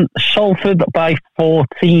also gone Salford by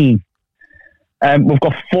 14. We've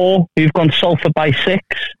got 4 who've gone Salford by 6,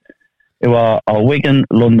 who are Wigan,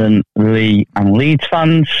 London, Lee and Leeds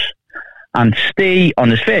fans. And Steve, on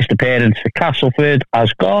his first appearance for Castleford,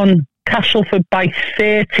 has gone Castleford by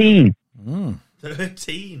 13.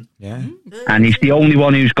 13? Yeah. And he's the only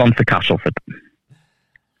one who's gone for Castleford.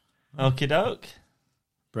 Okie doke.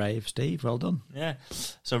 Brave, Steve. Well done. Yeah.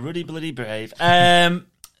 So Ruddy bloody brave.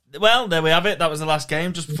 Well, there we have it. That was the last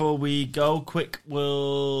game. Just before we go, quick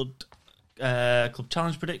World Club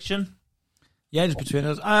Challenge prediction. Yeah, just between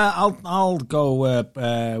us. I'll go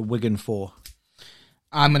Wigan 4.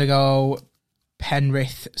 I'm going to go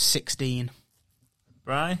Penrith 16.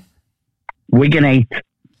 Bri? Wigan 8.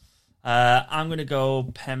 I'm going to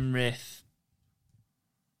go Penrith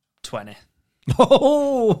 20.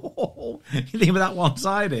 Oh, you think of that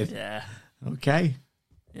one-sided? Yeah. Okay.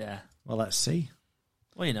 Yeah. Well, let's see.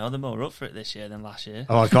 Well, you know, they're more up for it this year than last year.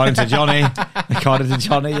 Oh, according to Johnny. Yeah.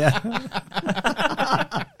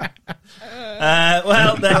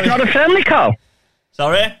 Well, it's not a friendly, Carl.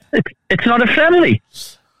 Sorry? It's not a friendly.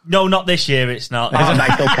 No, not this year. It's not. Oh,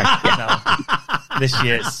 right, okay. No.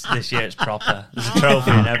 This year it's proper. There's a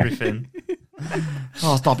trophy and everything.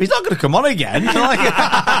 Oh, stop. He's not going to come on again.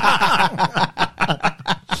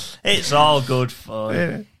 It's all good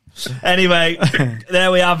fun. Anyway,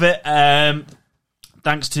 there we have it.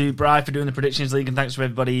 Thanks to Bri for doing the Predictions League, and thanks for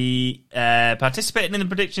everybody participating in the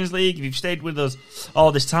Predictions League. If you've stayed with us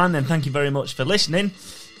all this time, then thank you very much for listening.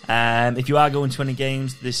 If you are going to any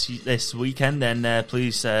games this weekend, then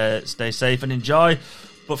please stay safe and enjoy.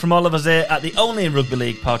 But from all of us here at the Only Rugby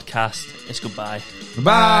League podcast, it's goodbye.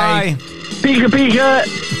 Bye. Pika Pika.